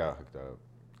 Yeah. We got hooked up.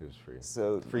 It was free.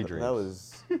 So free drinks. That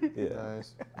was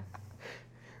Nice.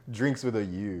 Drinks with a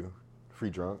U. Free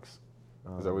drunks.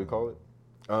 Is that what you call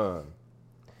it?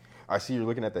 I see you're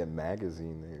looking at that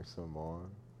magazine there, Simon.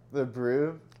 The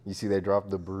brew. You see they dropped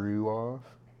the brew off?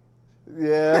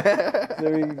 Yeah. So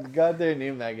we got their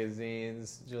new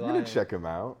magazines. July. I'm gonna check them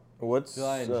out. What's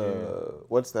July and June.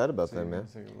 what's that about So then, man?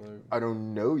 let's take a look. I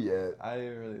don't know yet. I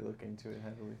didn't really look into it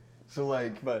heavily, So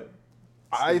like, but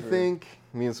I Super. think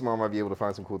me and Simone might be able to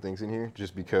find some cool things in here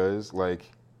just because,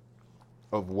 like,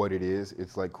 of what it is.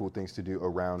 It's like cool things to do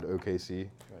around OKC.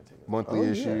 Monthly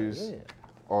issues,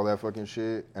 all that fucking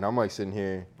shit. And I'm like sitting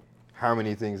here, how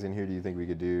many things in here do you think we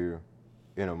could do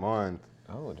in a month?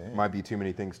 Oh, damn. Might be too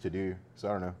many things to do. So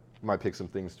I don't know. Might pick some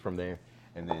things from there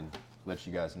and then let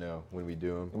you guys know when we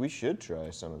do them. We should try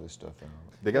some of this stuff out.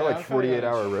 They got Yeah, like I'm trying to go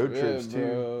 48-hour on a road trip, trips too.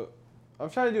 bro. I'm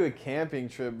trying to do a camping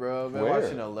trip, bro. I've been Where?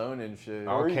 watching Alone and shit.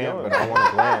 I'll Where you camp, going? but I want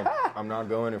to glamp. I'm not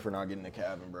going if we're not getting a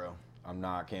cabin, bro. I'm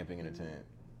not camping in a tent.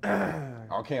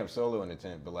 I'll camp solo in a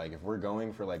tent, but like if we're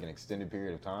going for like an extended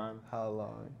period of time, How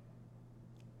long?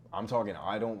 I'm talking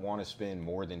I don't want to spend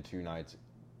more than 2 nights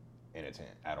in a tent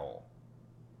at all.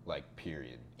 Like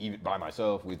period. Even by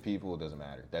myself, with people, it doesn't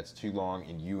matter. That's too long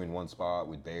and you in one spot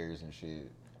with bears and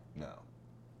shit. No.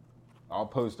 I'll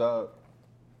post up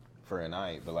for a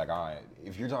night, but like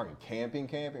if you're talking camping,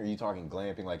 are you talking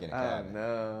glamping like in a I cabin? don't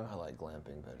know. I like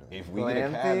glamping better. If we get a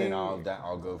cabin, Glamping?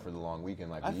 I'll go for the long weekend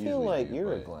like I we feel usually like do,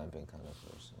 you're a but glamping kind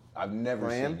of person. I've never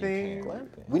seen you Glamping? camp.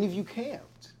 Glamping. When have you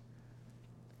camped?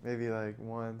 Maybe like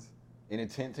once. In a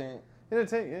tent? In a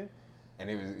tent, yeah. And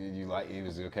it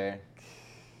was okay?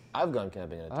 I've gone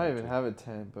camping in a tent. I don't even too. have a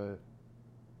tent, but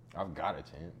I've got a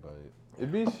tent, but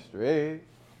it'd be straight.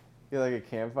 Get like a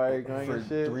campfire going for and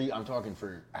shit. 3, I'm talking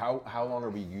for how long are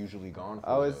we usually gone for?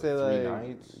 I would though? say 3 like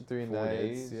nights, 3 4 nights.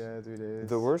 days? Yeah, 3 days.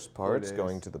 The worst 4 part's days.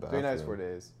 going to the 3 nights, 4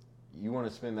 bathroom. days. You want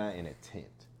to spend that in a tent?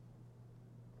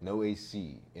 No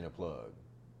AC in a plug.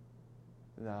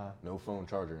 Nah. No phone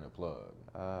charger in a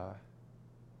plug.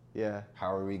 Yeah.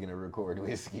 How are we gonna record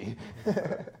whiskey?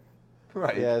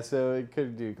 Right. Yeah, so it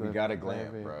could do. We gotta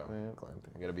glamp, bro. Glamp.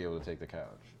 Glamping. We gotta be able to take the couch.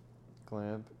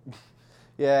 Glamp.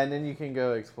 Yeah, and then you can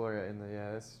go explore it in the.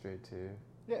 Yeah, that's straight too.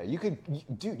 Yeah, you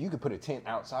could put a tent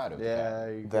outside of the Yeah,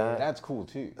 cabin. you That- That's cool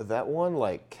too. That one,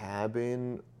 like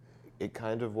cabin, it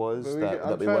kind of was But we that, could- I'm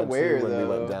that we trying went to where, when we though,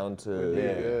 went down to would be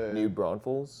good. New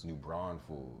Braunfels. New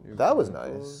Braunfels. That was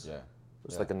Braunfels. nice. Yeah. It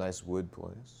was Yeah. like a nice wood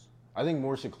place. I think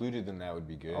more secluded than that would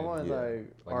be good. I want Yeah.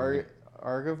 like, Like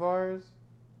Argivars,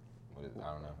 I don't know.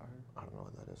 I don't know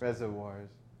what that is. reservoirs.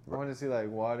 I want to see like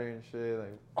water and shit.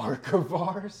 Like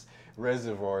Archivars,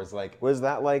 reservoirs, Was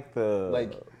that like the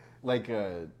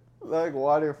like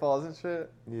waterfalls and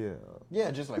shit.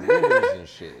 yeah, just like rivers and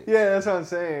shit. Yeah, that's what I'm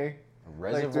saying. A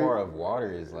reservoir of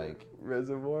water is like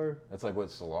Reservoir. that's like what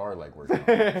Solar like works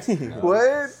on. No?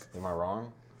 What? Am I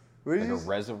wrong? What Like did a you?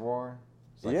 reservoir?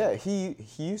 It's like Yeah, he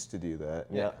used to do that.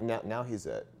 Yeah. Now he's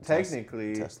at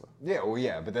Technically. Tesla. Yeah, well,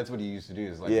 yeah, but that's what he used to do.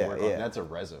 Is like Yeah, work on, yeah. that's a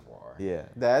reservoir. Yeah.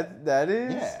 That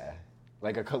is. Yeah,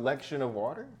 like a collection of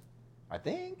water. I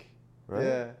think. Right?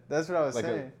 Yeah, that's what I was Like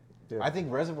saying. Yeah. I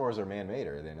think reservoirs are man-made,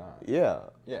 or are they not? Yeah.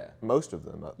 Yeah. Most of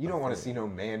them. You don't want to see no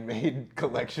man-made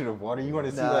collection of water. You want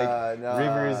to see Nah, like nah.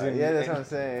 rivers and Yeah, that's what I'm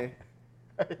saying.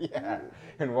 yeah,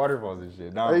 and waterfalls and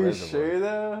shit. Not Are you reservoirs. sure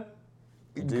though?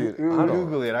 Dude, Go- I don't-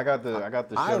 Google it. I got the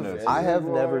show notes. I have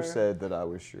Reservoir. never said that I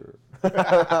was sure.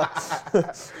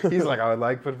 He's like, I would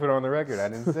like to put on the record. I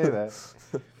didn't say that.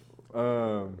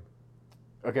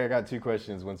 Okay, I got 2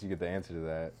 questions. Once you get the answer to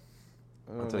that,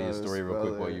 I'll tell you a story real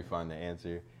quick while you find the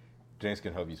answer. James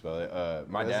can help you spell it.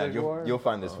 My dad, Reservoir? you'll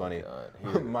find this funny. God.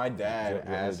 Here. My dad What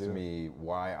do I asked do? me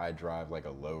why I drive like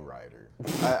a lowrider.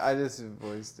 I just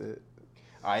voiced it.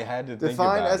 I had to think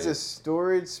Defined about as a it.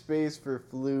 storage space for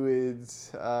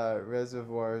fluids,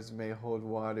 reservoirs may hold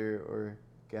water or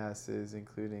gases,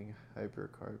 including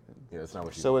hypercarbons. Yeah, that's not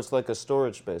what you So want. it's like a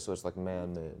storage space, so it's like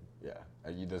man-made. Yeah,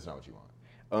 that's not what you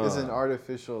want. It's an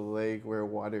artificial lake where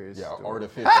water is Yeah, stored.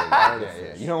 artificial.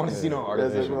 Yeah. You don't want to see no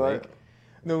artificial Reservoir. lake.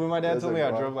 No, but my dad told me I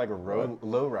Reservoir. drove like a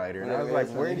lowrider, and I was Yeah, like,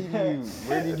 that's where did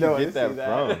funny. you No, I get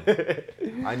that see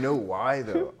from? I know why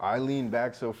though. I lean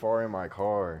back so far in my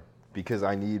car because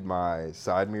I need my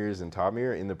side mirrors and top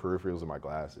mirror in the peripherals of my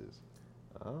glasses.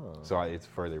 Oh. So it's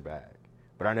further back.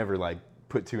 But I never like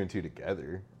put 2 and 2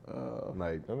 together.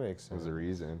 Like That makes was sense. the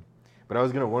reason. But I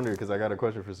was gonna wonder because I got a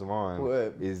question for Simon.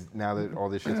 What? Is now that all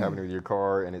this shit's happening with your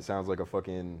car and it sounds like a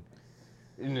fucking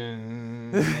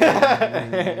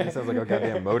it sounds like a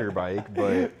goddamn motorbike,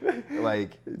 but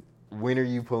like when are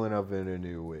you pulling up in a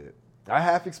new whip? I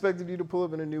half expected you to pull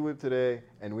up in a new whip today,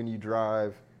 and when you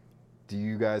drive, do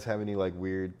you guys have any like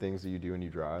weird things that you do when you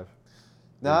drive?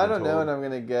 No, You've I been don't know told? what I'm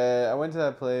gonna get. I went to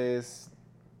that place.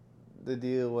 The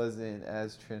deal wasn't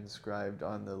as transcribed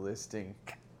on the listing.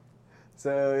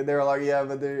 So they were like, yeah,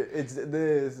 but it's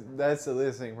this. That's the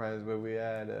listing price, but we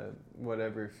add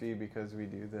whatever fee because we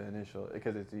do the initial,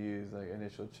 because it's used like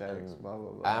initial checks, blah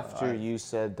blah blah. After you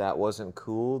said that wasn't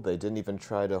cool, they didn't even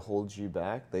try to hold you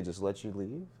back. They just let you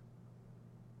leave.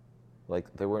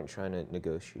 Like they weren't trying to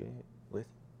negotiate with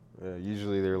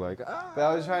Usually they're like, ah. But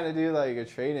I was trying to do like a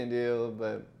trading deal,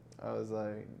 but I was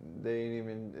like, they didn't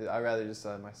even. I'd rather just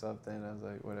sell it myself then. I was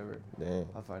like, whatever. you. Dang.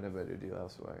 I'll find a better deal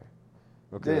elsewhere.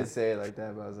 Okay. Didn't say it like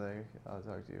that, but I was like, I'll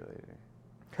talk to you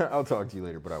later. I'll talk to you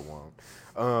later, but I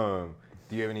won't.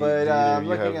 Do you have any? But do either I'm of you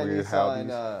looking have at weird Nissan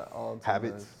hobbies? Altimas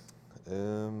Habits?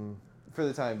 for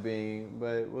the time being,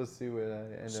 but we'll see what I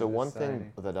end up So one deciding.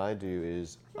 thing that I do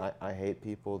is I hate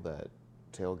people that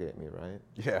tailgate me, right?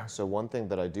 Yeah. So one thing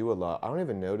that I do a lot, I don't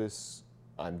even notice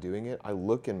I'm doing it. I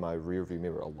look in my rearview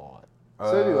mirror a lot.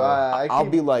 So do I. I'll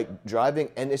keep- be like driving,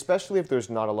 and especially if there's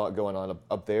not a lot going on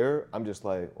up there, I'm just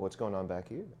like, what's going on back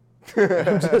here?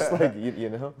 I'm just like, you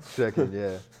know? Checking,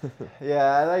 yeah. Yeah,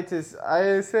 I like to.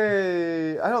 I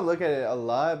say I don't look at it a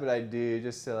lot, but I do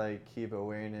just to like keep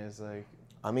awareness. Like,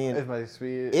 I mean, if my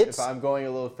speed, it's- if I'm going a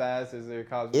little fast, is there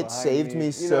cops it behind saved me You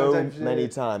know, so type shit. many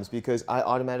times because I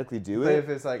automatically do But it. if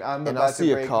it's like I'm And about I'll to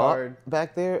see a brake cop hard,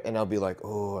 back there, and I'll be like,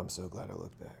 "Oh, I'm so glad I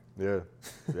looked back." Yeah.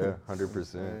 Yeah.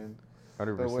 100%. and-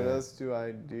 100%. but what else do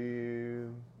I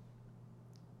do?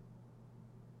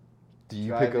 Do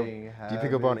you pick up? Do Driving you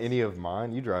pick up on habits. any of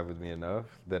mine? You drive with me enough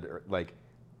that like,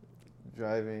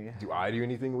 Driving. do I do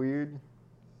anything weird?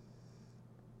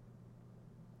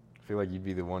 I feel like you'd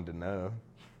be the one to know.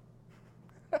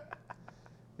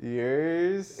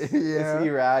 Yours? Yeah. It's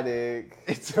erratic.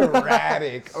 It's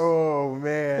erratic. Oh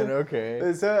man.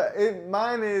 Okay. So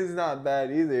mine is not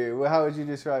bad either. Well, how would you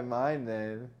describe mine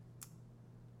then?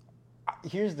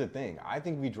 Here's the thing. I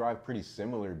think we drive pretty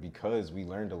similar because we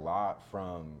learned a lot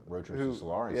from Road Trips Who- to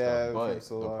Solar and yeah, stuff. from But the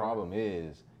Solar. problem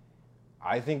is,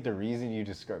 I think the reason you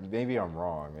describe, maybe I'm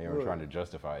wrong, maybe I'm What? trying to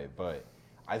justify it, but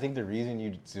I think the reason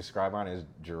you describe mine as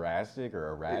Jurassic or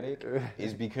erratic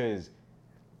is because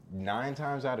 9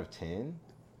 times out of 10,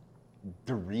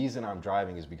 the reason I'm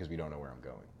driving is because we don't know where I'm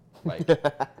going. Like,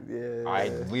 Yeah. I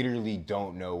literally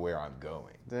don't know where I'm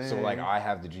going. So like Dang. I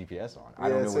have the GPS on. I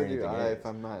Yeah, don't know so where do anything I is. if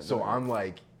I'm not so doing it. I'm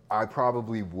like, I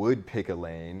probably would pick a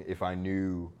lane if I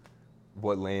knew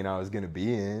what lane I was gonna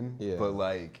be in. Yeah. But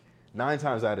like 9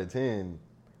 times out of 10,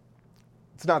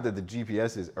 it's not that the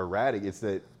GPS is erratic. It's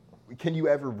that can you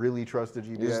ever really trust a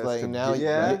GPS? It's like to now get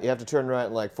Yeah. that? you have to turn right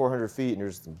like 400 feet, and you're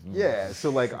just Yeah, so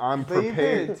like I'm But you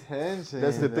pay prepared. attention.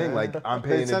 That's the thing, though. like I'm But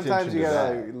paying sometimes attention you to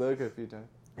gotta that. like, look a few times.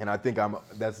 And I think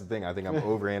that's the thing. I think I'm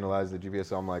overanalyzing the GPS.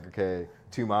 So I'm like, okay,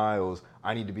 2 miles,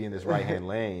 I need to be in this right-hand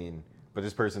lane, but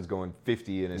this person's going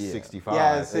 50 and it's Yeah. 65.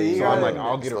 Yeah, so you I'm gotta- like,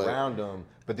 I'll get it's like- around them,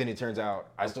 but then it turns out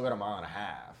I still got a mile and a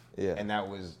half. Yeah. And that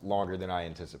was longer than I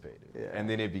anticipated. Yeah. And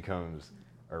then it becomes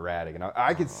erratic. And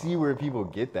I could see where people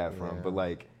get that from, but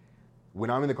like, when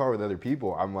I'm in the car with other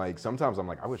people, I'm like, sometimes I'm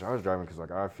like, I wish I was driving because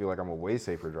like I feel like I'm a way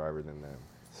safer driver than them.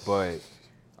 But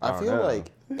I don't feel know.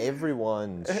 like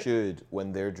everyone should,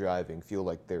 when they're driving, feel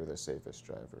like they're the safest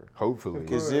driver. Hopefully.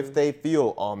 Because if they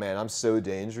feel, oh man, I'm so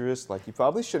dangerous, like you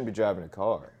probably shouldn't be driving a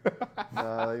car.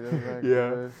 Nah, like that's not Yeah,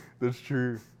 good. that's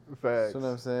true. Facts. That's what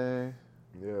I'm saying.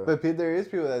 Yeah. But there is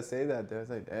people that say that though. It's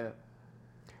like, damn.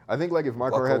 I think like if my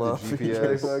car had Buckle the up.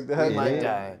 GPS Like that, in might it,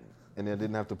 die. and I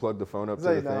didn't have to plug the phone up It's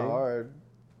to like the not thing, hard.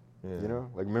 you know,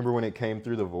 like remember when it came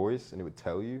through the voice and it would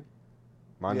tell you?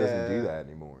 Mine doesn't do Yeah. that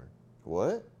anymore.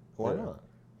 What? Why Yeah. not?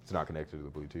 It's not connected to the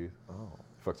Bluetooth. Oh.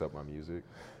 Fucks up my music.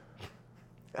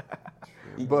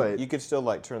 You- But- you could still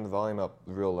like turn the volume up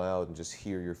real loud and just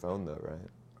hear your phone though, right?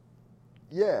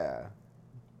 Yeah.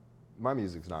 My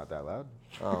music's not that loud.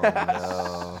 Oh no.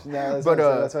 Yeah, that's, But,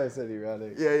 that's why I said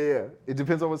erratic. Yeah. It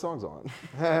depends on what song's on.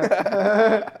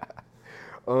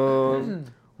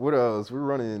 What else? We're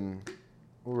running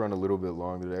a little bit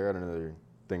long today. I got another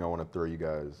thing I want to throw you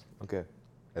guys. Okay.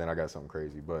 And then I got something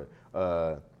crazy, but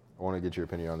I want to get your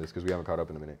opinion on this because we haven't caught up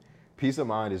in a minute. Peace of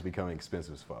mind is becoming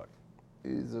expensive as fuck.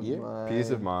 Peace of Yeah. mind. Peace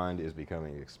of mind is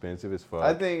becoming expensive as fuck.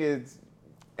 I think it's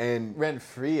and rent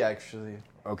free actually.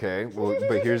 okay, well,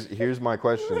 but here's my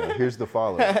question. Though. Here's the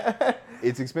follow.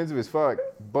 It's expensive as fuck,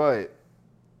 but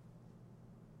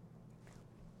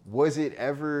was it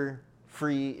ever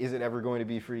free? Is it ever going to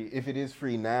be free? If it is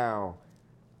free now,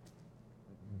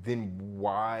 then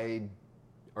why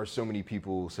are so many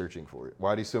people searching for it?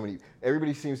 Why do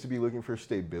everybody seems to be looking for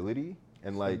stability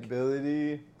and like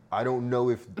Ability. I don't know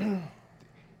if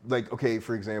like okay,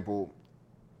 for example,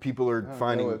 people are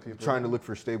trying to look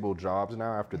for stable jobs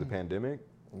now after the pandemic.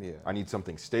 Yeah. I need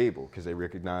something stable because they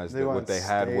recognized They that what want they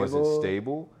had wasn't stable?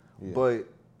 stable. Yeah. But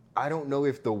I don't know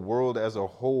if the world as a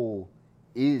whole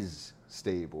is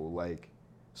stable. Like,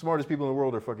 smartest people in the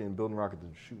world are fucking building rockets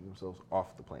and shooting themselves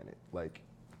off the planet. Like,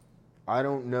 I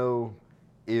don't know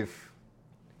if,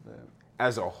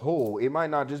 as a whole, it might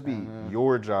not just be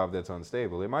your job that's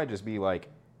unstable. It might just be like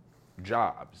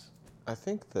jobs. I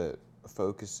think that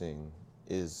focusing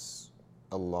is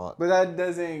a lot. But that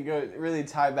doesn't really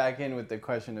tie back in with the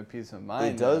question of peace of mind.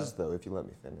 It does though, if you let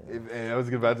me finish. I was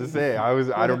about to say,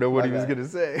 I don't know what he was My gonna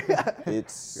say.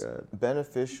 It's Good.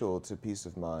 beneficial to peace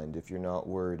of mind if you're not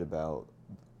worried about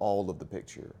all of the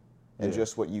picture and Yeah.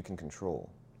 just what you can control.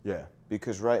 Yeah.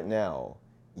 Because right now,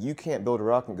 you can't build a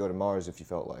rocket and go to Mars if you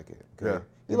felt like it. Okay?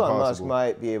 Yeah, Elon Musk impossible.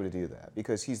 might be able to do that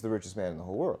because he's the richest man in the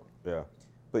whole world. Yeah.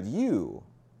 But you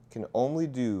can only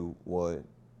do what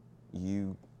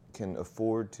you can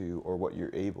afford to or what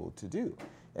you're able to do.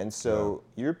 And so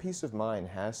your peace of mind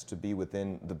has to be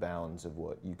within the bounds of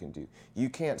what you can do. You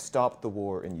can't stop the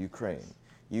war in Ukraine.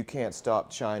 You can't stop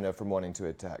China from wanting to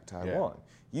attack Taiwan.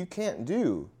 You can't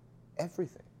do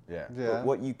everything. Yeah. But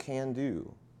what you can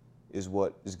do is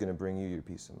what is going to bring you your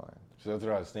peace of mind. So that's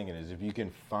what I was thinking is if you can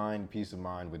find peace of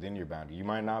mind within your boundary, you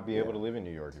might not be able to live in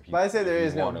New York. If you, But I say if there you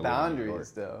is no wanna live in New York.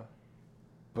 boundaries though.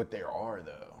 But there are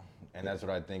though. And that's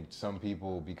what I think some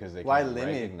people, because they Why can't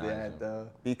limit recognize that them. though?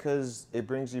 Because it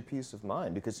brings you peace of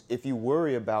mind. Because if you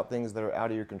worry about things that are out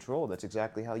of your control, that's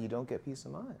exactly how you don't get peace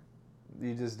of mind.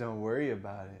 You just don't worry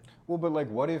about it. Well, but like,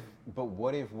 what if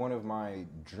one of my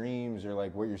dreams, or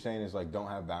like what you're saying is like, don't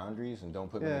have boundaries and don't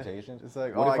put Yeah, limitations? it's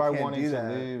like, what oh, if I I can't wanted do to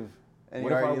that. live? And What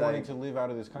you're if I already, wanted like, to live out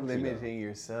of this country? though? Limiting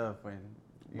yourself when.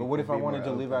 But what if I wanted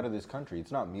to live out of this country?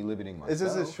 It's not me limiting myself. It's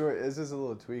just a short. It's just a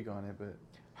little tweak on it, but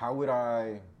How would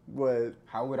I what?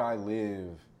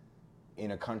 live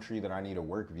in a country that I need a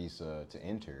work visa to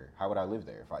enter? How would I live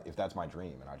there if that's my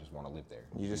dream and I just want to live there?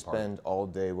 You Be just part of it? spend all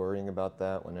day worrying about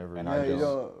that whenever And you I No, you just-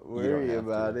 don't worry have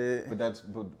to. about it.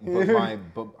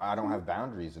 But I don't have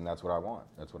boundaries, and that's what I want.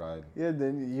 That's what I. Yeah,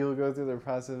 then you'll go through the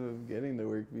process of getting the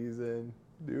work visa and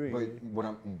doing But it. what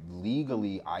I'm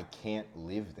legally, I can't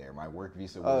live there. My work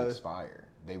visa will Oh. expire.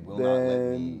 They will not let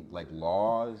me. Then- Like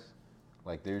laws,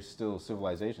 like there's still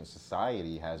civilization.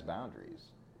 Society has boundaries.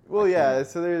 Well, I yeah, can't-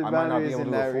 so there's I might not be boundaries able in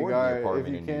to that afford the regard. If apartment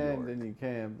you in New can, York. then you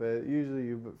can. But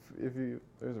usually,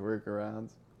 there's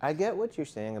workarounds. I get what you're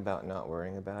saying about not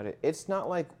worrying about it. It's not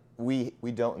like we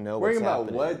don't know Worrying what's about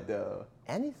happening. what though?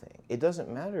 Anything. It doesn't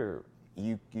matter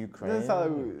Ukraine, That's how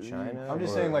China. I'm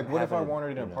just or saying, like, what if I having,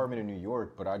 wanted an you know, apartment in New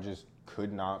York, but I just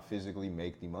could not physically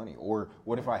make the money? Or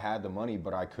what if I had the money,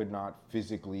 but I could not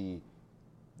physically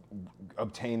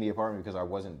obtain the apartment because I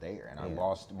wasn't there, and I Yeah.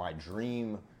 lost my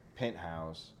dream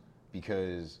penthouse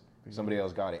because somebody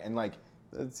else got it? And like,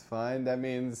 That's fine. That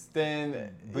means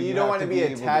then But you you don't have want to to be be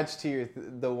able to- attached to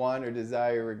the want or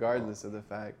desire, regardless of the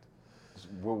fact.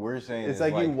 what we're saying It's is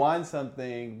like you want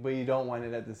something, but you don't want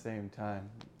it at the same time.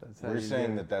 That's how we're you saying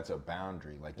do that it. that's a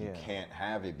boundary. Like, you Yeah. can't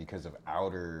have it because of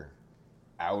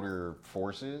outer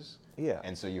forces. Yeah.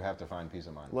 And so you have to find peace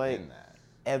of mind Like- in that.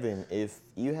 Evan, if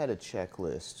you had a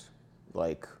checklist,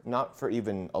 like not for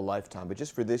even a lifetime, but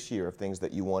just for this year of things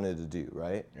that you wanted to do,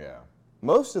 right? Yeah.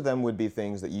 Most of them would be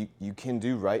things that you can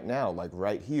do right now, like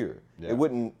right here. Yeah. It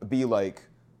wouldn't be like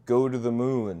go to the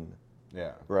moon,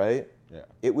 Yeah. right? Yeah.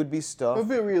 It would be stuff. A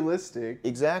bit realistic.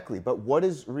 Exactly, but what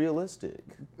is realistic?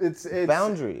 It's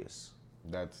Boundaries.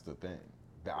 That's the thing.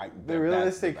 The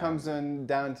realistic comes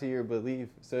down to your belief.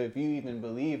 So if you even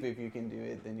believe if you can do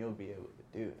it, then you'll be able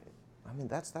to do it. I mean,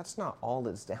 that's not all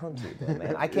it's down to, though,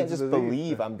 man. I can't It's just belief.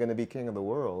 believe I'm going to be king of the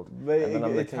world. But and then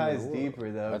I'm the it king of the ties world.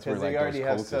 deeper though, That's because where, you like, already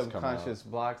those have cultists come out. subconscious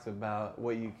blocks about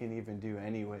what you can even do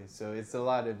anyway. So it's a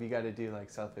lot of you got to do like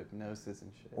self hypnosis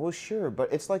and shit. Well, sure,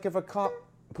 but it's like if a cop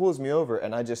pulls me over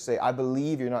and I just say, I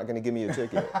believe you're not going to give me a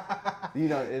ticket. You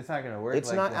know, it's not gonna work. It's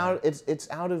like not that. out. It's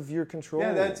out of your control.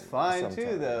 Yeah, that's fine too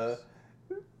sometimes. though.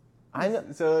 I know.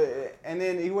 So and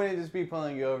then he wouldn't just be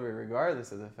pulling you over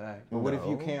regardless of the fact. But what if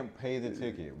you No. can't pay the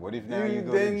ticket? What if now You- you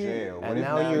go then to you- jail? What And if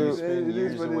now now you're- you spend it is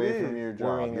years what it away from is. your job,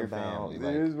 Worrying your about- family? It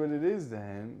Like, is what it is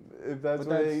then. If that's but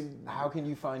what that's, they. how can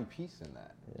you find peace in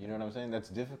that? You know what I'm saying? That's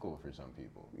difficult for some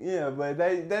people. Yeah, but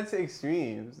that's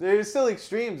extremes. There's still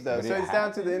extremes though, But so it it's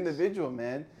down to the happens. individual,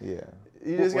 man. Yeah.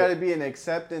 You But just wait, got to be an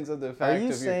acceptance of the Are fact you of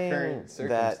your saying current circumstances.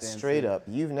 that straight up?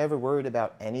 You've never worried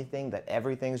about anything. That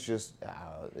everything's just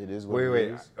it is what it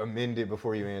Wait, is? amend it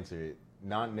before you answer it.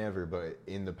 Not never, but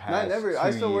in the past. Not never. I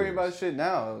 2 still worry years. about shit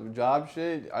now. Job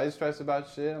shit. I stress about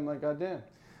shit. I'm like, goddamn.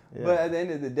 Yeah. But at the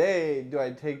end of the day, do I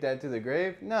take that to the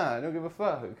grave? Nah, I don't give a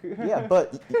fuck. Yeah,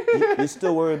 but you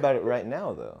still worry about it right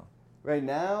now, though. Right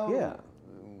now, Yeah.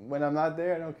 when I'm not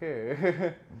there, I don't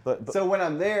care. But So when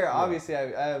I'm there, obviously I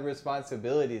have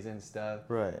responsibilities and stuff.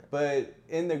 right. But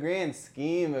in the grand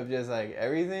scheme of just like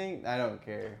everything, I don't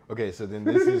care. Okay, so then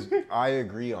this is, I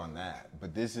agree on that,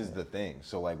 but this is the thing.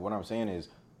 So, like, what I'm saying is,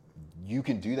 you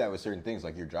can do that with certain things,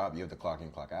 like your job. You have to clock in,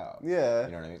 clock out. Yeah.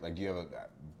 You know what I mean? Like, do you have a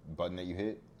button that you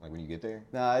hit, like when you get there?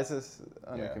 Nah, it's just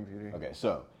on Yeah. the computer. Okay,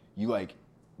 so you like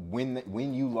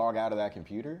when you log out of that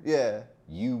computer, Yeah.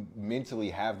 you mentally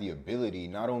have the ability,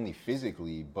 not only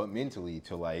physically but mentally,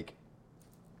 to like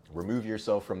remove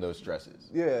yourself from those stresses.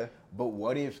 Yeah. But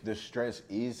what if the stress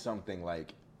is something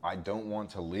like, I don't want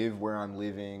to live where I'm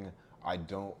living,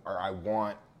 I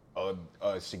want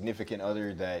a significant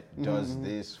other that does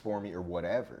this for me or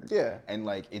whatever. Yeah. And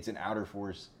like, it's an outer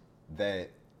force that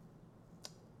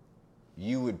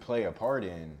you would play a part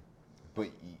in, but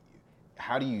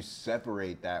how do you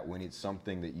separate that when it's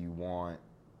something that you want?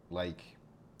 Like,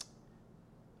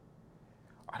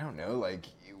 I don't know, like,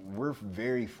 we're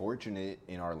very fortunate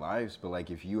in our lives, but like,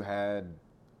 if you had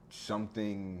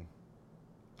something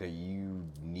that you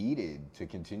needed to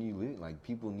continue living, like,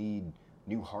 people need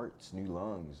new hearts, new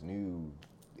lungs, new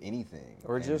anything.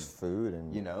 Or And, just food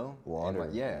and you know, water. And like,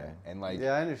 yeah, and like,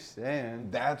 Yeah, I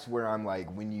understand. that's where I'm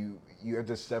like, when you have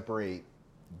to separate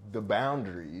the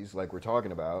boundaries, like we're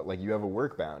talking about, like you have a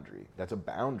work boundary. That's a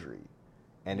boundary.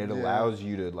 And it Yeah. allows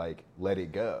you to like let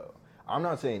it go. I'm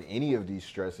not saying any of these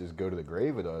stresses go to the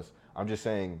grave with us. I'm just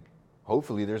saying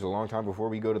hopefully there's a long time before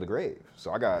we go to the grave.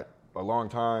 So I got a long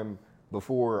time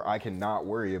before I can not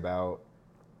worry about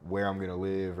where I'm gonna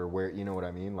live or where, you know what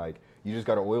I mean? Like, you just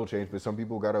got an oil change, but some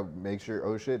people gotta make sure,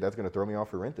 oh shit, that's gonna throw me off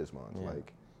for rent this month.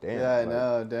 Like, damn. Yeah, I like,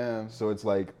 know, damn. So it's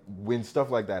like, when stuff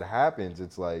like that happens,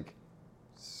 it's like,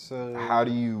 So how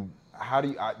do you,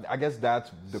 I guess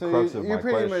that's the so crux of you're my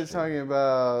pretty question. much talking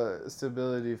about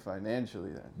stability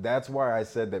financially then. That's why I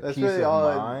said that That's peace really of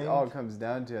all mind. it all comes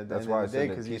down to at the That's end why I of the day, said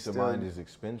that 'cause you peace of still- mind is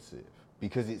expensive,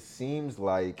 because it seems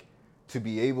like to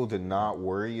be able to not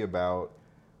worry about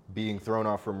being thrown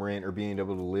off from rent or being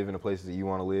able to live in a place that you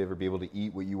want to live or be able to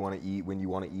eat what you want to eat when you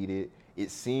want to eat it, it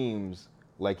seems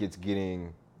like it's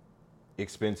getting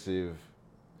expensive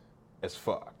as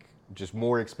fuck, just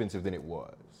more expensive than it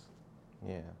was.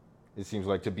 Yeah. It seems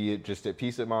like to be just at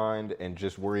peace of mind and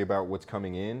just worry about what's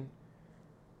coming in,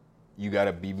 you got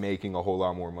to be making a whole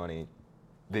lot more money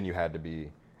than you had to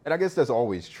be. And I guess that's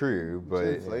always true, but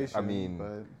It's inflation, I mean,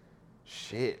 but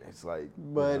shit, it's like, you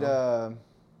But know?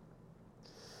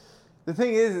 The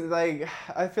thing is, like,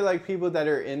 I feel like people that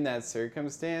are in that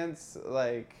circumstance,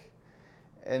 like,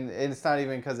 and it's not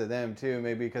even because of them too.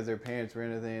 Maybe because their parents were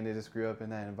in a thing and they just grew up in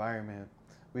that environment.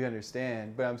 We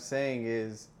understand. But I'm saying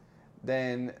is,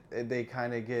 then they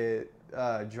kind of get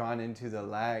drawn into the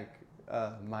lack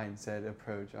mindset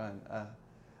approach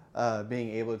on being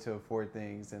able to afford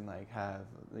things and like have,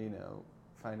 you know,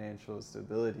 financial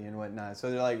stability and whatnot.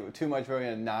 So they're like too much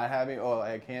focused on not having. Oh,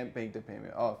 I can't make the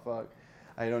payment. Oh fuck,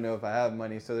 I don't know if I have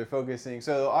money. So they're focusing.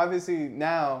 So obviously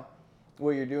now,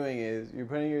 what you're doing is you're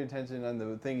putting your attention on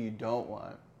the thing you don't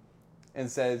want.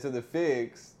 Instead, so the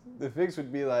fix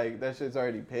would be like that shit's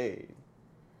already paid.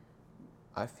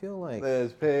 I feel like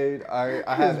It's paid. I His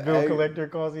have bill collector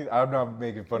calls. I'm not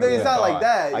making fun of It's the not like thought.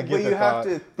 that, I but get you the have thought,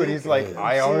 to But think he's like, it.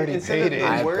 I See, already instead of paid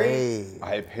being it. worried-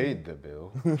 I paid the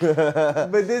bill.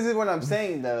 But this is what I'm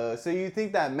saying though. So you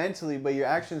think that mentally, but your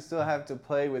actions still have to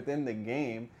play within the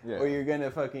game, Yeah. or you're gonna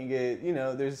fucking get. You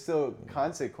know, there's still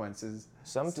consequences.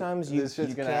 sometimes So you this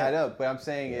shit's you gonna can't. add up. But I'm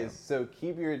saying is, so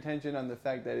keep your attention on the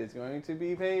fact that it's going to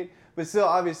be paid, but still,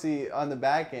 obviously, on the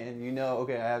back end, you know,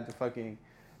 okay, I have to fucking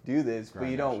do this, but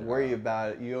Grind you that don't shit worry out.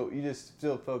 about it. You just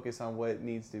still focus on what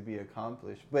needs to be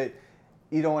accomplished, but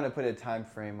you don't want to put a time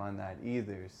frame on that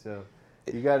either. So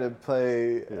you got to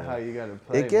play how you got to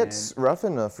play. It gets rough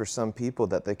enough for some people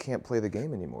that they can't play the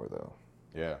game anymore, though.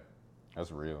 Yeah,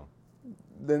 that's real.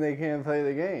 Then they can't play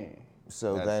the game.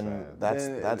 So That's then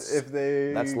sad. that's if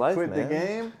they that's life, quit the man.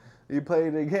 game, you play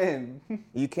it again.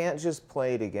 You can't just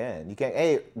play it again. You can't.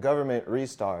 Hey, government,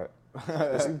 restart.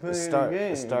 You play Start- it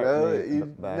again, start bro. me You,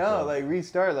 back no, up. like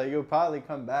restart. Like you'll probably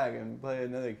come back and play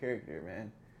another character,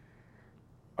 man.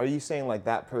 Are you saying like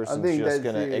that person's think just that's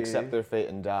gonna it. accept their fate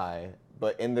and die,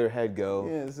 but in their head go,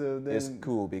 Yeah, so then it's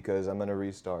cool because I'm gonna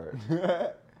restart?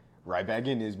 Right back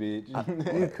in this bitch.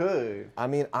 you could. I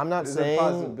mean, I'm not There's a saying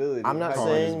possibility. I'm not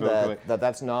Calling saying this bill that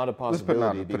that's not a Let's put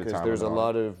possibility put a because time there's a on it.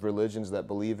 lot of religions that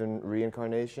believe in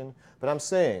reincarnation. But I'm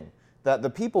saying that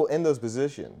the people in those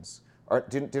positions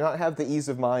do not have the ease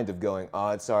of mind of going, oh,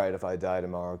 it's all right if I die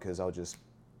tomorrow because I'll just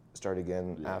start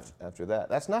again after that.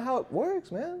 That's not how it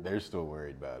works, man. They're still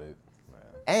worried about it.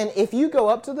 And if you go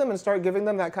up to them and start giving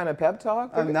them that kind of pep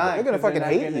talk, they're, I'm not. they're gonna 'cause fucking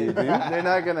hate you, dude. They're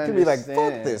not gonna They're gonna be like,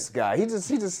 understand. fuck this guy. He just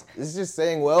is just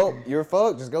saying, well, you're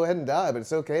fucked. Just go ahead and die, but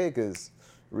it's okay because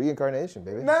reincarnation,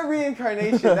 baby. Not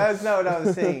reincarnation. That's not what I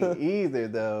was saying either,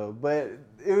 though. But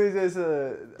it was just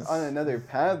on another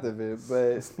path of it.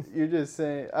 But you're just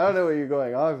saying, I don't know where you're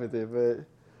going off with it, but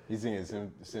He's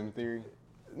thinking sim theory.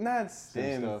 not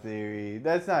sim stuff. theory.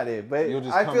 That's not it. But You'll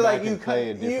just I come feel like back you and play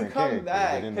a come, you different come character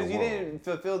back within the because you world. didn't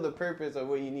fulfill the purpose of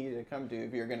what you needed to come to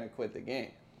if you're gonna quit the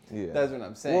game. Yeah. That's what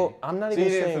I'm saying. Well, I'm not so even you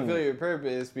didn't saying- fulfill your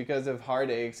purpose because of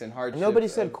heartaches and hardships. Nobody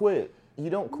said of- quit. You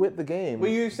don't quit the game.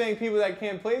 Well, you're saying people that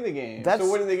can't play the game. That's- so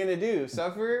what are they gonna do?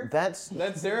 Suffer? That's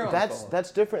their own That's fault.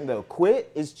 that's different though. Quit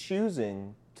is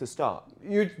choosing to stop.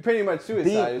 You're pretty much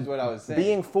suicide, is what I was saying.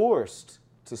 Being forced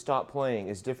to stop playing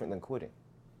is different than quitting.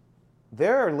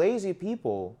 There are lazy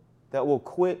people that will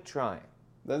quit trying,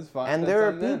 That's fine. and That's there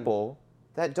are on them. people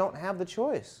that don't have the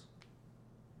choice.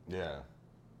 Yeah.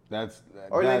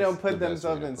 Or they that's don't the put best way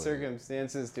themselves to in put it.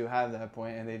 circumstances to have that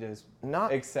point, and they just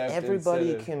Not accept everybody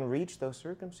instead of- can reach those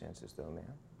circumstances, though,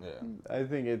 man. Yeah. I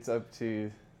think it's up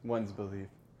to one's belief.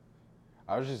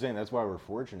 I was just saying that's why we're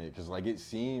fortunate because like it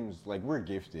seems like we're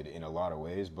gifted in a lot of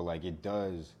ways, but like it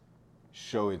does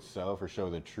show itself or show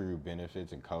the true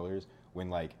benefits and colors when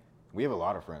like we have a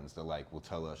lot of friends that like will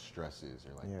tell us stresses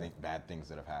or like Yeah. bad things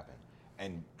that have happened.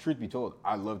 And truth be told,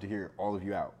 I love to hear all of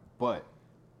you out, but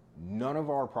none of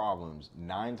our problems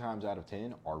 9 times out of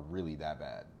 10 are really that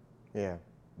bad. Yeah.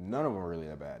 None of them are really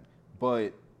that bad.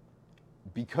 But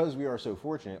because we are so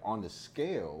fortunate on the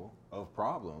scale of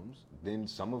problems, then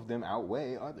some of them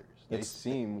outweigh others. They It's-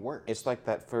 seem worse. It's like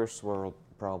that first world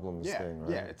problems yeah, thing,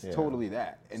 right? yeah, it's totally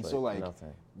that. And so like like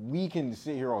nothing. we can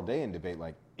sit here all day and debate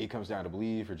like it comes down to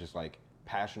belief or just like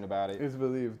passion about it. It's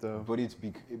belief, though. But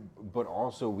but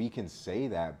also we can say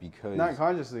that because Not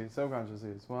consciously,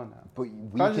 subconsciously as well now. but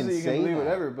we Consciously, can you say can believe that.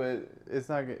 whatever, but it's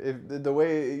not. If the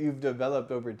way you've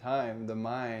developed over time, the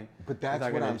mind. But is that's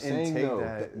not what gonna I'm saying intake though.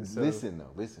 that, so-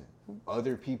 Listen.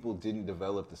 Other people didn't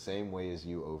develop the same way as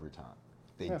you over time.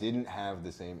 They didn't have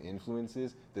the same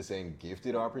influences, the same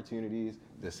gifted opportunities,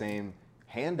 the same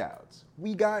handouts.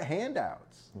 We got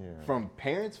handouts from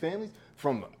parents, families,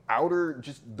 from outer,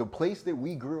 just the place that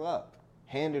we grew up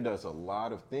handed us a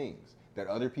lot of things that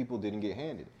other people didn't get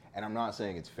handed. And I'm not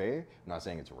saying it's fair. I'm not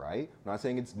saying it's right. I'm not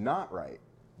saying it's not right.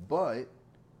 But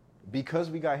because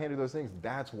we got handed those things,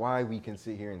 that's why we can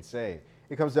sit here and say,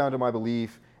 it comes down to my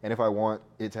belief and if I want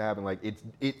it to happen, like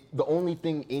the only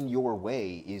thing in your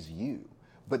way is you.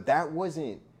 But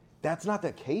that's not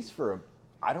the case for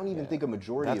I don't even think a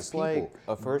majority That's of people. like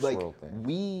a first world thing.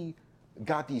 We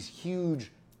got these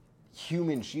huge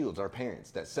human shields, our parents,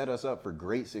 that set us up for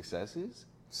great successes,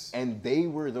 and they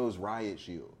were those riot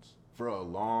shields for a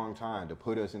long time to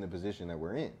put us in the position that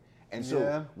we're in. And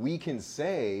so we can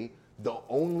say the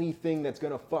only thing that's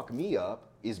gonna fuck me up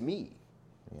is me.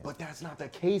 But that's not the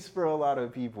case for a lot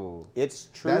of people. It's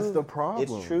true. That's the problem.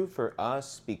 It's true for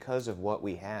us because of what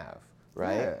we have,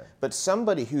 right? Yeah. But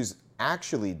somebody who's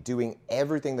actually doing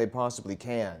everything they possibly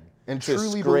can And to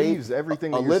truly scrape believes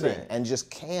everything that a you're living saying. and just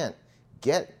can't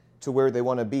get to where they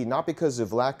want to be, not because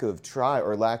of lack of try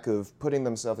or lack of putting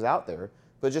themselves out there,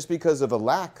 but just because of a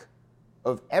lack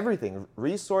of everything,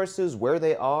 resources, where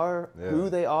they are, who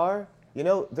they are. You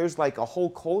know, there's like a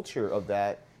whole culture of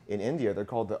that in India. They're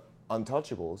called the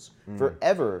untouchables.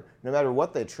 Forever, no matter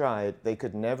what they tried, they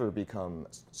could never become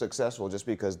successful just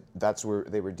because that's where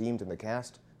they were deemed in the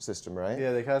caste system, right?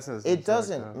 Yeah, the caste system. It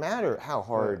doesn't matter how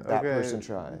hard that okay. person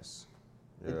tries.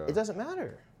 Yeah. It doesn't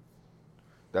matter.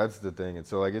 That's the thing. And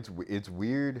so like it's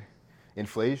weird.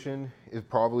 Inflation is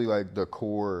probably like the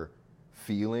core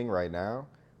feeling right now,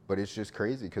 but it's just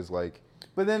crazy because like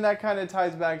But then that kind of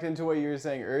ties back into what you were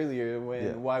saying earlier.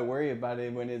 Why worry about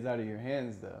it when it's out of your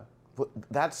hands, though? But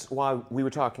that's why we were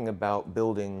talking about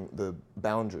building the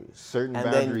boundaries. Certain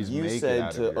and boundaries then you make it said out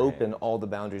of to your open hands. all the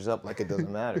boundaries up like it doesn't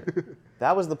matter.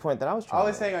 That was the point that I was trying I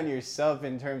was to saying on yourself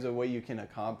in terms of what you can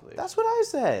accomplish. That's what I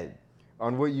said.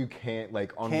 on what you can't,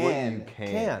 like on what you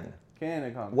Can. Can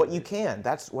accomplish. What you can.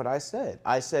 That's what I said.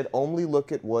 I said only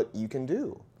look at what you can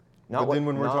do. Not But then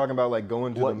when we're not talking about like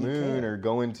going to the what you moon can. or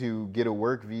going to get a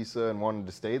work visa and wanting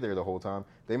to stay there the whole time,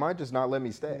 they might just not let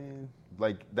me stay.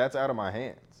 Like that's out of my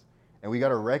hands. And we got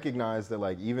to recognize that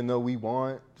like even though we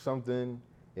want something,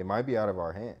 it might be out of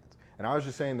our hands. And I was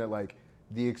just saying that like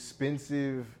the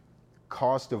expensive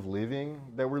cost of living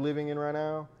that we're living in right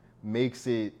now makes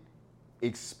it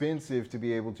expensive to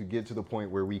be able to get to the point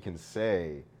where we can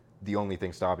say the only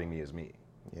thing stopping me is me.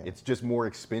 Yeah. It's just more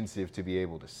expensive to be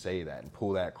able to say that and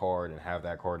pull that card and have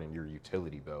that card in your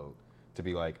utility belt to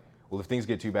be like, well, if things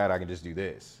get too bad, I can just do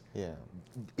this. Yeah.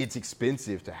 It's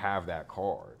expensive to have that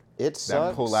card. It That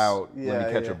sucks. pull out, let Yeah,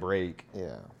 me catch yeah. a break,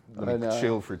 Yeah. let I me know.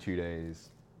 chill for 2 days.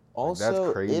 Like, Also,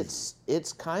 that's crazy.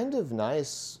 it's kind of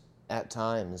nice at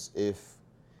times if,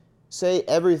 say,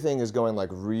 everything is going like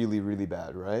really, really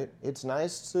bad, right? It's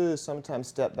nice to sometimes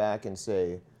step back and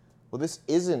say, well, this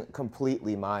isn't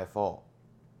completely my fault.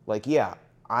 Like, yeah,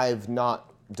 I've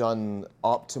not done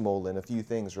optimal in a few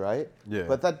things, right? Yeah.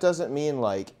 But that doesn't mean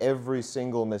like every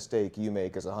single mistake you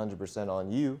make is 100%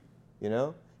 on you, you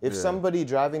know? If Yeah. somebody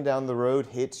driving down the road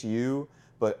hits you,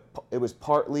 but it was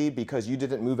partly because you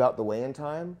didn't move out the way in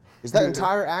time, is that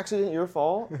entire accident your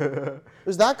fault? It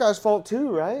was that guy's fault too,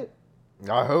 right?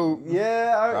 I hope.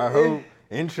 Yeah, I hope.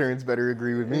 Insurance better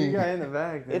agree with me. The guy in the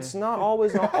back. There. It's not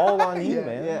always all on you, yeah,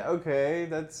 man. yeah, okay,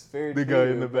 that's fair. The guy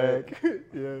in the back.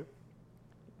 Yeah.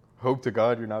 Hope to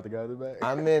God you're not the guy in the back.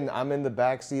 I'm in the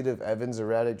back seat of Evan's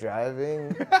erratic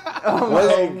driving. Oh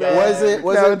Was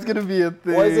it's gonna be a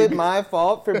thing. was it my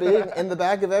fault for being in the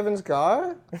back of Evan's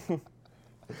car?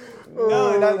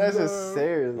 No, not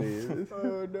necessarily.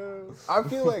 Oh no. I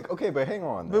feel like okay, but hang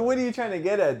on. But what are you trying to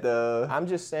get at, though? I'm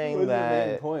just saying What's the main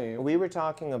that point? we were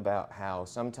talking about how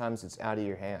sometimes it's out of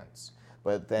your hands,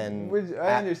 but then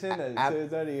I understand that. So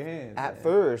it's out of your hands. At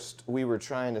first, we were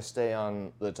trying to stay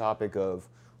on the topic of,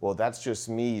 well, that's just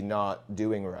me not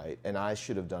doing right, and I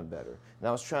should have done better. And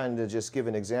I was trying to just give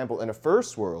an example in a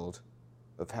first world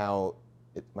of how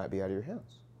it might be out of your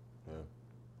hands.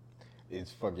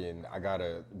 It's fucking, I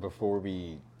gotta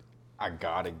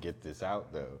get this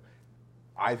out though.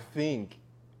 I think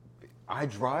I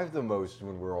drive the most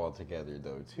when we're all together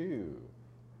though too.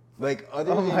 Like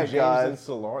other than my James God. and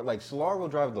Solar, like Solar will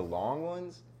drive the long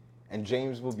ones and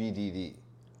James will be DD.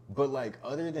 But like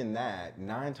other than that,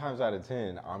 9 times out of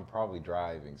 10, I'm probably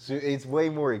driving. So it's way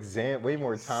more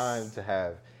time to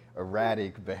have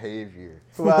erratic behavior.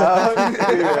 Wow.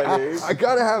 I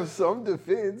gotta have some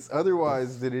defense,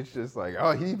 otherwise then it's just like,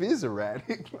 oh, he is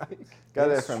erratic. Like, Got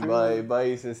that that's from true. Buddy. Buddy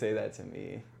used to say that to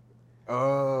me.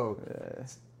 Oh.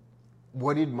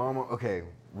 What did Mama? Okay,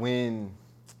 when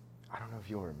I don't know if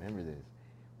you'll remember this.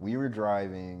 We were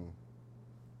driving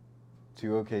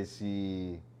to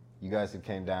OKC. You guys had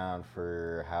came down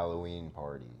for a Halloween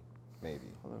party, maybe.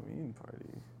 Halloween party.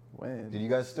 When? Did you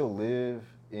guys still live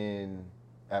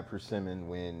at Persimmon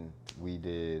when we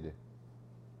did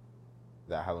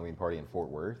that Halloween party in Fort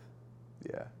Worth?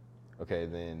 Yeah. Okay,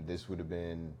 then this would have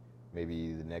been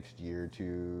maybe the next year,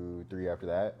 2, 3 after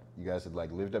that, you guys had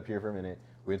like lived up here for a minute,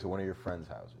 went to one of your friends'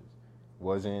 houses.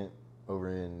 Wasn't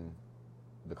over in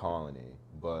the colony,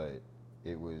 but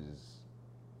it was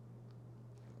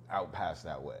out past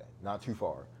that way. Not too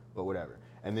far, but whatever.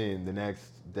 And then the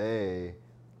next day,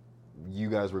 you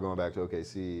guys were going back to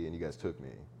OKC and you guys took me.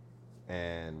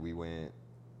 And we went,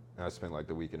 and I spent like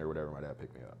the weekend or whatever, my dad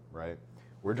picked me up, right?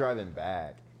 We're driving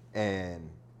back and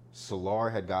Solar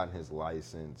had gotten his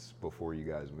license before you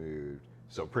guys moved.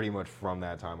 So pretty much from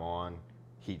that time on,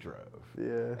 he drove.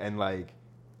 Yeah. And like,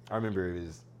 I remember it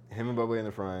was him and Bubba in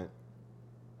the front,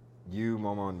 you,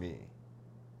 Mama, and me.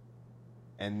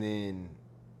 And then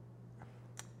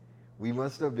we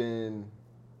must have been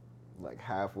like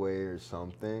halfway or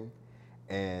something,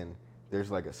 and there's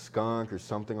like a skunk or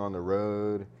something on the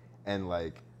road, and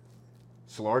like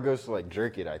Solar goes to like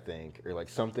jerk it, I think, or like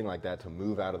something like that to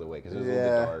move out of the way because it was a little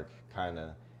bit dark, kind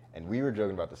of. And we were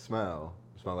joking about the smell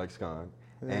like skunk.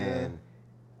 Yeah. And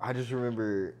I just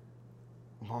remember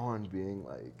Mom being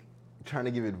like trying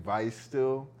to give advice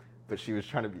still, but she was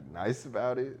trying to be nice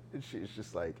about it, and she was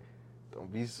just like,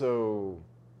 "Don't be so."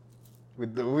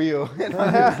 With the wheel, and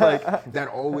I was like, that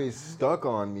always stuck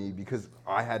on me because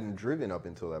I hadn't driven up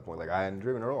until that point. Like I hadn't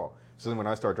driven at all. So then when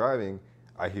I start driving,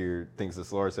 I hear things that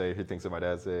Solar say, hear things that my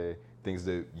dad say, things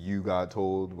that you got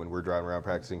told when we're driving around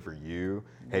practicing for you.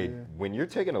 Hey, when you're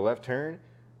taking a left turn,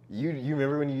 you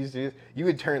remember when you used to do this? You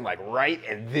would turn like right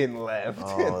and then left.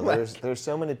 Oh, Like, there's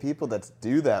so many people that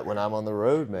do that when I'm on the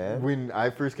road, man. when I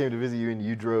first came to visit you and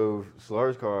you drove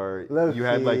Solar's car, Low you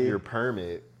had like key. your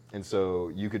permit. And so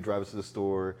you could drive us to the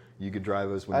store. You could drive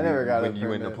us when, I never got a when you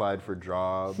went and permit. applied for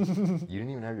jobs. You didn't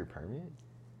even have your permit?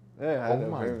 Yeah, I Oh had no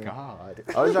my permit. God.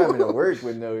 I was driving to work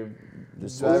with no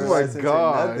Just Oh driver's my license or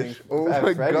nothing gosh. Oh at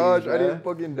my Freddy's, gosh. I bruh. didn't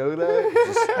fucking know that.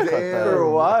 Just cut that, For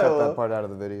a while. cut that part out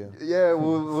of the video. Yeah,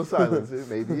 we'll silence it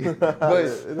maybe. It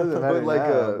doesn't matter like,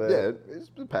 now, but yeah, it's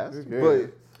past. Who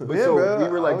But Yeah, so bro, we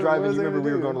were like what driving. was You I remember gonna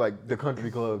we were do? going to like the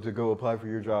country club to go apply for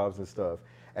your jobs and stuff.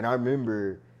 And I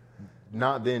remember,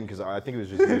 not then because I think it was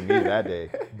just you and me that day,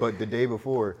 but the day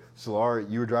before, Solar,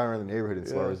 you were driving around the neighborhood and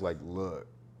Solar Yeah. was like, look,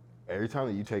 every time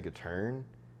that you take a turn,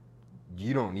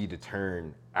 you don't need to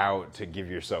turn out to give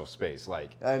yourself space.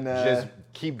 Like, And, just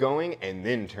keep going and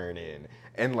then turn in.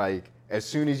 And like, as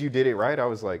soon as you did it right, I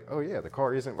was like, oh yeah, the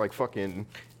car isn't like fucking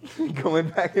going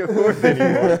back and forth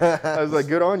anymore. I was like,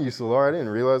 good on you, Solar. I didn't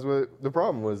realize what the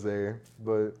problem was there.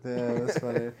 But Yeah, that's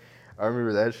funny. I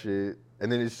remember that shit.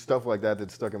 And then it's stuff like that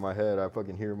that's stuck in my head. I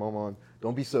fucking hear Mom on,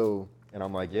 don't be so, and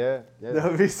I'm like, yeah.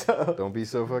 Don't be so. Don't be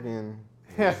so fucking,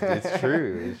 it's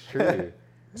true, it's true.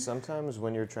 Sometimes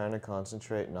when you're trying to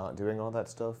concentrate, not doing all that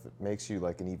stuff, it makes you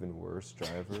like an even worse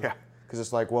driver. Yeah. Because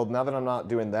it's like, well, now that I'm not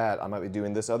doing that, I might be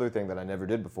doing this other thing that I never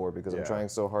did before because Yeah. I'm trying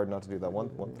so hard not to do that one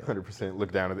thing. 100%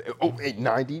 look down at the, oh,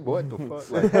 890, what the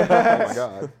fuck? Like, oh my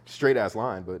God. Straight ass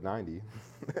line, but 90.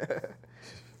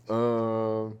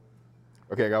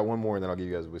 Okay, I got one more and then I'll give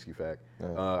you guys a whiskey fact.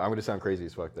 Alright. I'm gonna sound crazy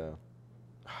as fuck though.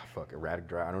 Fuck, erratic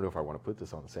drive. I don't know if I want to put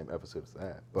this on the same episode as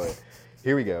that, but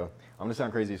here we go. I'm gonna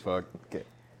sound crazy as fuck. Okay.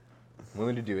 I'm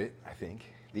willing to do it, I think.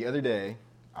 The other day,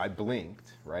 I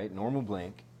blinked, right? Normal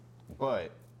blink.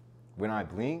 But when I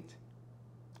blinked,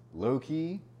 low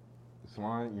key,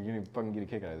 Swan, you're gonna fucking get a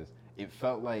kick out of this. It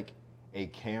felt like a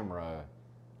camera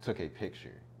took a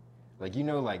picture. Like, you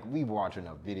know, like we watch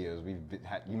enough videos. You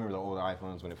remember the old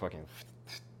iPhones when it fucking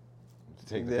to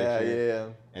take the Yeah, picture?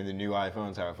 yeah. And the new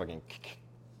iPhones have a fucking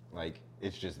like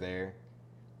it's just there.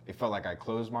 It felt like I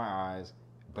closed my eyes,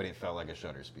 but it felt like a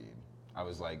shutter speed. I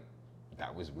was like,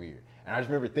 that was weird. And I just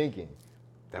remember thinking,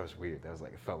 that was weird. That was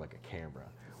like, it felt like a camera.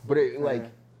 But it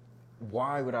like,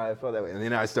 why would I have felt that way? And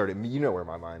then I started, you know where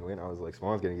my mind went. I was like,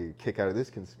 Spawn's gonna get a kick out of this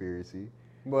conspiracy.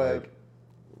 But Like,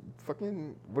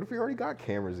 fucking, what if we already got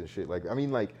cameras and shit? Like, I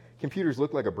mean, like, computers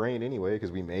look like a brain anyway,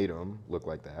 because we made them look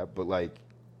like that. But like,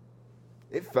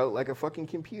 it felt like a fucking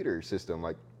computer system.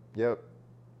 Like, yep,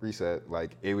 reset.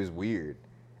 Like, it was weird.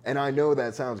 And I know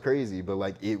that sounds crazy, but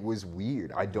like, it was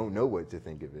weird. I don't know what to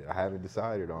think of it. I haven't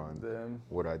decided on Damn.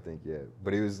 what I think yet.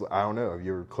 But it was, I don't know. Have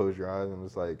you ever closed your eyes and it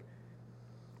was like,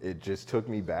 it just took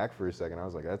me back for a second. I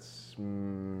was like, that's,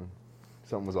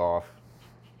 something was off.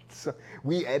 So,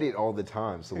 we edit all the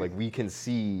time, so like we can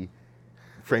see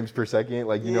frames per second.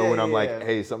 Like, you know, when I'm like, Yeah.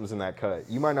 hey, something's in that cut.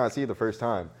 You might not see it the first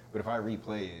time, but if I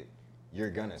replay it,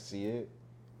 you're gonna see it.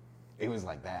 It was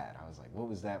like that. I was like, what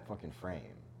was that fucking frame?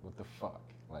 What the fuck?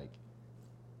 Like,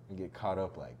 you get caught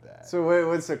up like that. so wait,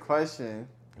 what's the question?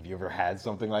 Have you ever had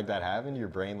something like that happen? Your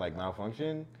brain like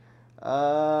malfunction?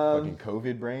 Um, Fucking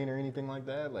COVID brain or anything like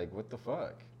that? Like, what the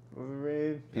fuck?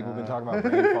 Rain? People been Nah. talking about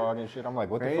brain fog and shit. I'm like,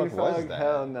 what the Rain fuck was fog? that?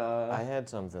 Hell no. I had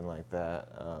something like that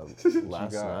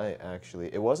last got? night,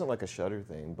 actually. It wasn't like a shutter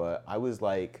thing, but I was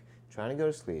like trying to go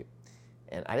to sleep,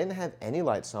 and I didn't have any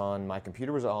lights on. My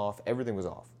computer was off. Everything was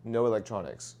off. No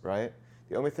electronics, right?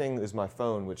 The only thing is my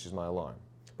phone, which is my alarm.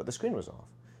 But the screen was off.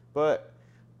 But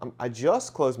I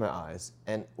just closed my eyes,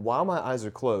 and while my eyes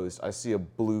are closed, I see a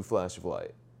blue flash of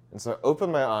light. And so I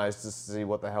opened my eyes to see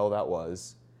what the hell that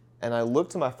was. And I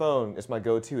looked to my phone. It's my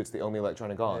go-to. It's the only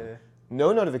electronic on. Yeah.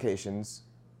 No notifications,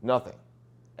 nothing.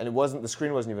 And the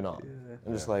screen wasn't even on. Yeah.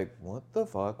 I'm just like, what the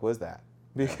fuck was that?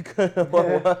 Because what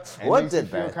And it what makes you did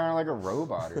feel that? kind of like a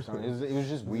robot or something. It was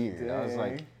just weird. I was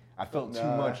like, Dang. I felt too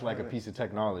Nah. much like a piece of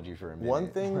technology for a minute. One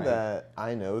thing Like, that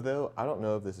I know though, I don't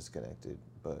know if this is connected,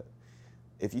 but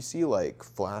if you see like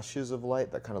flashes of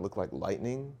light that kind of look like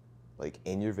lightning, like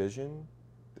in your vision,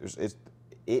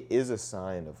 it is a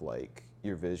sign of like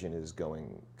your vision is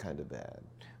going kind of bad.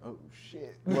 oh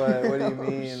shit. What do you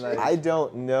mean? Like, I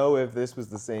don't know if this was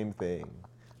the same thing,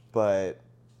 but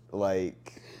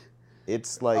like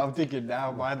it's like I'm thinking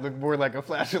now mine look more like a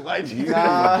flash of light.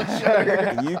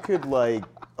 Nah. you could like,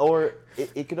 or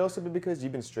it could also be because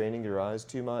you've been straining your eyes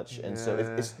too much, and so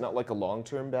Yeah. it's not like a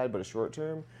long-term bad, but a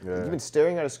short-term. Yeah. You've been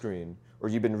staring at a screen, or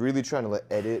you've been really trying to like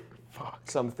edit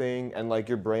something, and like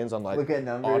your brain's on like Look at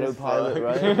numbers, autopilot,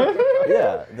 fuck. right?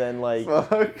 Yeah. Then like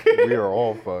fuck. We are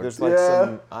all fucked. there's like Yeah.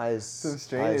 some eyes, Some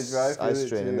strainage, bro. I feel eye it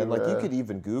strain, and too, then like you bro. could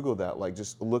even Google that, like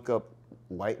just look up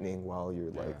lightning while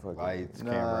you're like fucking. lights,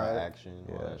 Nah. camera, action,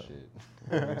 all Yeah. that shit.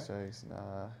 Lightning strikes,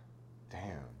 nah.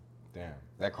 Damn.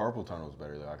 That carpal tunnel's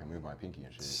better though. I can move my pinky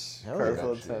and shit. Hell yeah.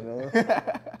 Carpal Shit.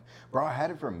 tunnel. Bro, I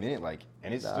had it for a minute, like,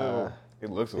 and it's still, it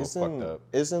looks a little fucked up.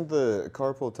 Isn't the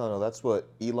carpal tunnel? That's what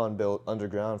Elon built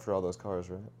underground for all those cars,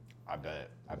 right? I bet.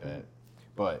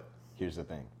 But here's the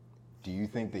thing. Do you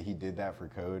think that he did that for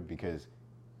code? Because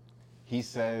he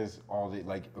says all the,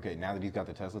 like, okay, now that he's got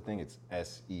the Tesla thing, it's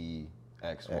SEXY.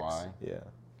 Yeah.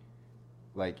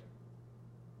 Like,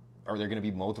 are there going to be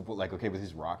multiple, like, okay, with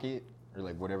his rocket or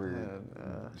like whatever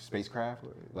spacecraft,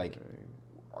 like,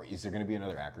 is there going to be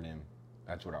another acronym?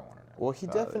 That's what I want to know. Well, he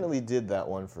definitely did that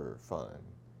one for fun.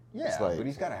 Yeah, it's like- but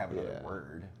he's got to have another yeah.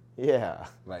 word. Yeah.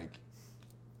 Like,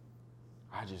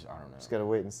 I don't know. Just gotta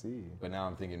wait and see. But now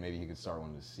I'm thinking maybe he could start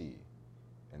one with C,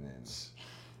 and then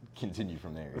continue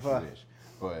from there if you Fuck. wish.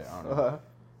 But I don't know.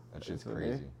 That shit's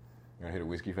crazy. You wanna hit a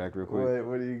whiskey fact real quick?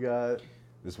 What do you got?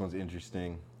 This one's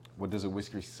interesting. What does a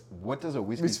whiskey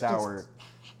sour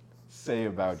say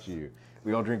about you?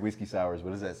 We all drink whiskey sours.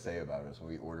 What does that say about us when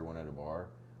we order one at a bar?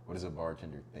 What does a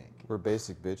bartender think? We're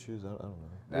basic bitches. I don't know.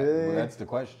 Well, Really? that's the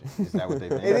question. Is that what they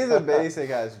think? It is a basic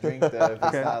ass drink though. If it's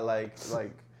Okay. not like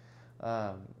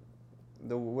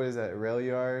the what is that rail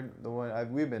yard? The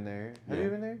one we've been there. Have Yeah. you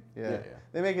been there? Yeah. Yeah.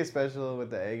 They make it special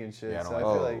with the egg and shit. Yeah, I so don't I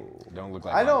like feel that. like Don't look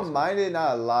like I mine don't is. mind it,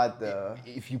 not a lot though.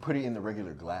 If you put it in the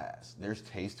regular glass, there's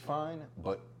taste fine,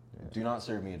 but do not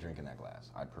serve me a drink in that glass.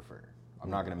 I'd prefer. I'm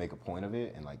not gonna make a point of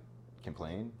it and like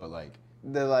complain, but like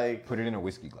The like put it in a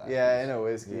whiskey glass. yeah, please. in a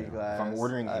whiskey Yeah. glass. If I'm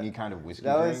ordering any kind of whiskey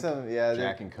that drink, was some yeah.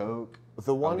 Jack and Coke,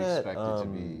 The I one would at expect it to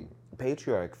be.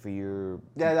 Patriarch for your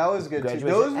Yeah, that was good too. graduation.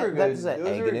 Those were That good. has that Those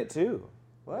egg were, in it too.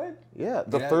 What? Yeah,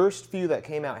 the Yeah. first few that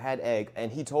came out had egg,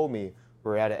 and he told me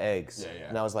we're out of eggs. Yeah, yeah.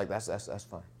 And I was like, that's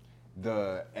fine.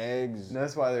 The eggs,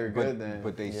 That's why they're but, good then.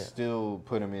 but they Yeah. still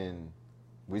put them in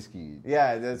whiskey.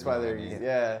 yeah, that's why You know what they're I mean?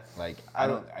 yeah. Like I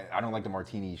I don't like the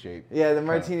martini shape. Yeah, the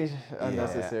martini's Yeah,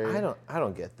 unnecessary. I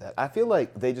don't get that. I feel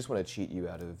like they just want to cheat you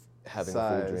out of having a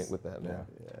Size. full drink with that. Man.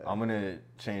 I'm gonna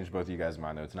change both of you guys'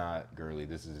 mind though. It's not girly.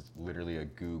 This is literally a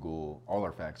Google. All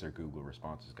our facts are Google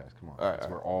responses, guys. Come on, All right, that's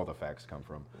all where all the facts come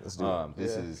from. Let's do it.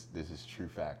 This Yeah. is true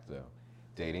fact though.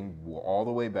 Dating all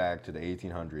the way back to the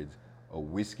 1800s, a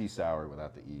whiskey sour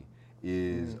without the E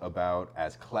is about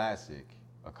as classic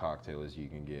a cocktail as you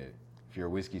can get. If you're a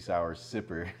whiskey sour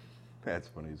sipper, that's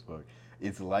funny as fuck.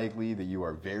 It's likely that you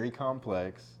are very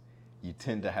complex. You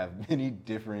tend to have many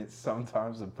different,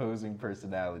 sometimes opposing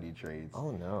personality traits.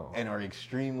 Oh no. And are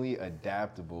extremely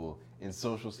adaptable in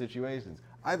social situations.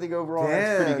 I think overall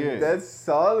that's Damn, pretty good. that's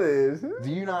solid. Do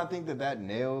you not think that that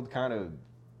nailed kind of,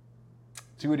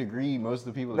 to a degree, most of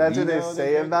the people That's that what we they know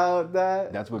say drink? about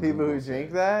that. That's what people Google who drink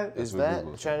says. that. That's Is what that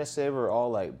Google trying to say we're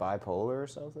all like bipolar or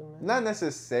something? Man? Not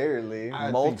necessarily. I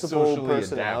think Multiple socially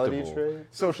personality adaptable.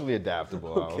 traits? Socially adaptable.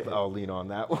 Okay. I'll lean on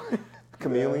that one.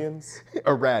 Chameleons?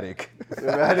 Erratic.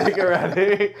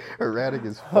 erratic. Erratic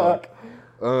as fuck.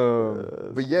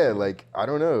 But yeah, like I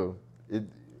don't know.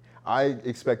 I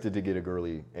expected to get a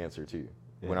girly answer too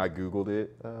when I Googled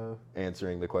it,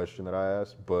 answering the question that I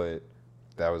asked. But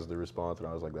that was the response, and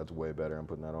I was like, that's way better. I'm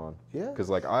putting that on. Yeah. Because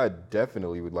like I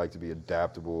definitely would like to be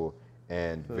adaptable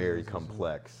and very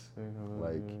complex.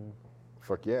 Like,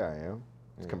 fuck yeah, I am.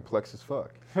 It's complex as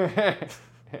fuck.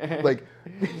 Like,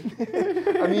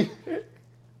 I mean,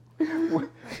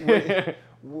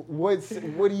 what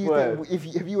do you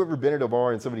think? Have you ever been at a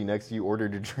bar and somebody next to you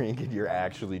ordered a drink and you're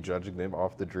actually judging them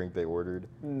off the drink they ordered?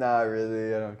 Not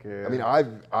really. I don't care. I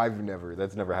mean,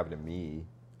 that's never happened to me.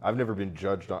 I've never been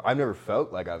judged on. I've never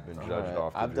felt like I've been judged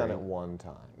off the I've done it drink. one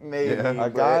time. maybe Yeah. A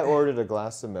guy ordered a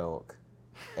glass of milk,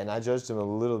 and I judged him a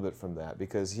little bit from that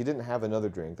because he didn't have another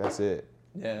drink. That's it.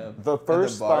 Yeah. The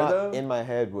first bar, thought though? in my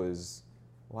head was,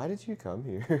 why did you come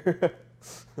here?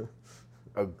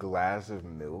 A glass of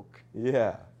milk,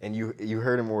 Yeah. and you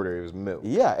heard him order. It was milk.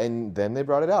 Yeah, and then they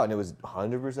brought it out, and it was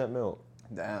 100% milk.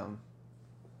 Damn.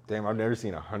 Damn, I've never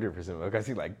seen 100% milk. I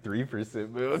see like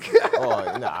 3% milk.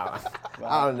 Oh, nah.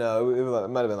 I don't know. It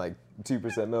might have been like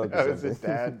 2% milk or That was a something.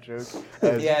 dad joke.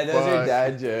 Yeah, those are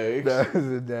dad jokes. That was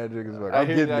a dad joke as fuck. I I'm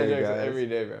hear getting dad there, jokes guys. every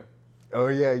day, bro. Oh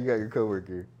yeah, you got your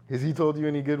coworker. Has he told you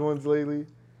any good ones lately?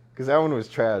 Because that one was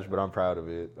trash, but I'm proud of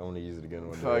it. I want to use it again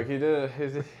one Fuck, day. he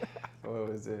did. What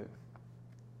was it?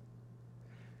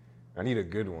 I need a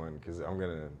good one because I'm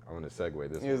gonna segue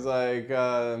this. He was one.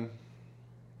 like,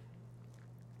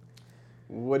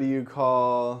 what do you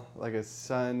call like a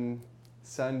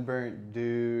sunburnt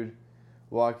dude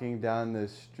walking down the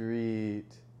street,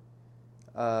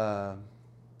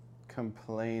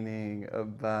 complaining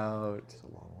about It's a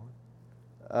long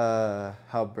one.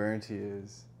 how burnt he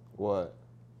is. What?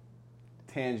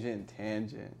 Tangent.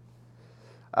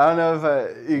 I don't know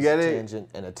if you get it. Tangent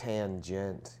and a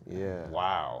tangent. Yeah.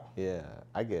 Wow. Yeah,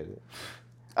 I get it.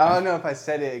 I don't know if I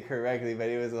said it correctly, but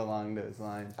it was along those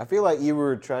lines. I feel like you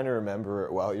were trying to remember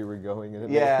it while you were going, and it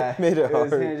Yeah, made it was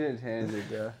hard. tangent,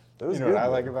 yeah. It was You know what I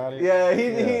good, like though. about it? Yeah,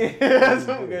 he that's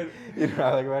so good. You know what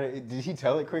I like about it? Did he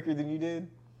tell it quicker than you did?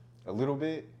 A little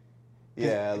bit? 'Cause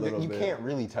Yeah, a little you bit. can't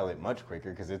really tell it much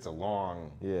quicker because it's a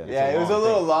long. Yeah. it's Yeah, it was a long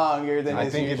little thing. longer than I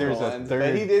his think usual there's a ones, third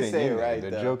but he did thing say in it there. right The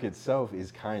though. joke itself is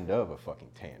kind of a fucking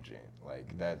tangent.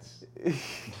 Like that's.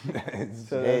 that's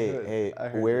So- Hey, I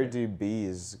heard where that. do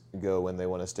bees go when they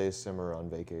want to stay summer on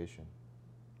vacation?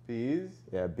 Bees?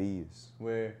 Yeah, bees.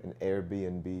 Where? An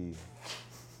Airbnb.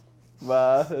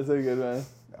 Wow, that's a good one.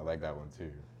 I like that one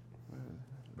too.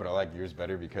 But I like yours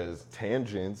better because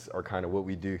tangents are kind of what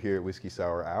we do here at Whiskey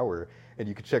Sour Hour. And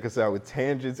you can check us out with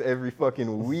tangents every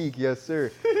fucking week. Yes,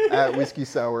 sir. At Whiskey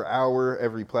Sour Hour,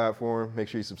 every platform. Make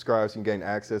sure you subscribe so you can gain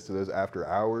access to those after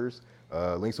hours.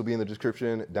 Links will be in the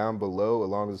description down below,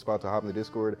 along with a spot to hop in the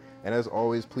Discord. And as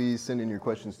always, please send in your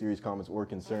questions, theories, comments, or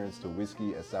concerns to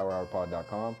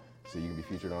whiskey@sourhourpod.com so you can be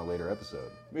featured on a later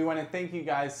episode. We want to thank you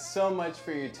guys so much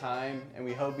for your time, and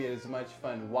we hope you had as much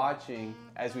fun watching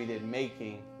as we did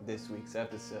making this week's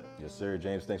episode. Yes, sir.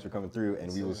 James, thanks for coming through,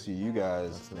 and we will see you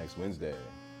guys next Wednesday.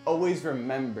 Always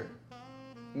remember,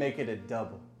 make it a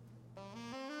double.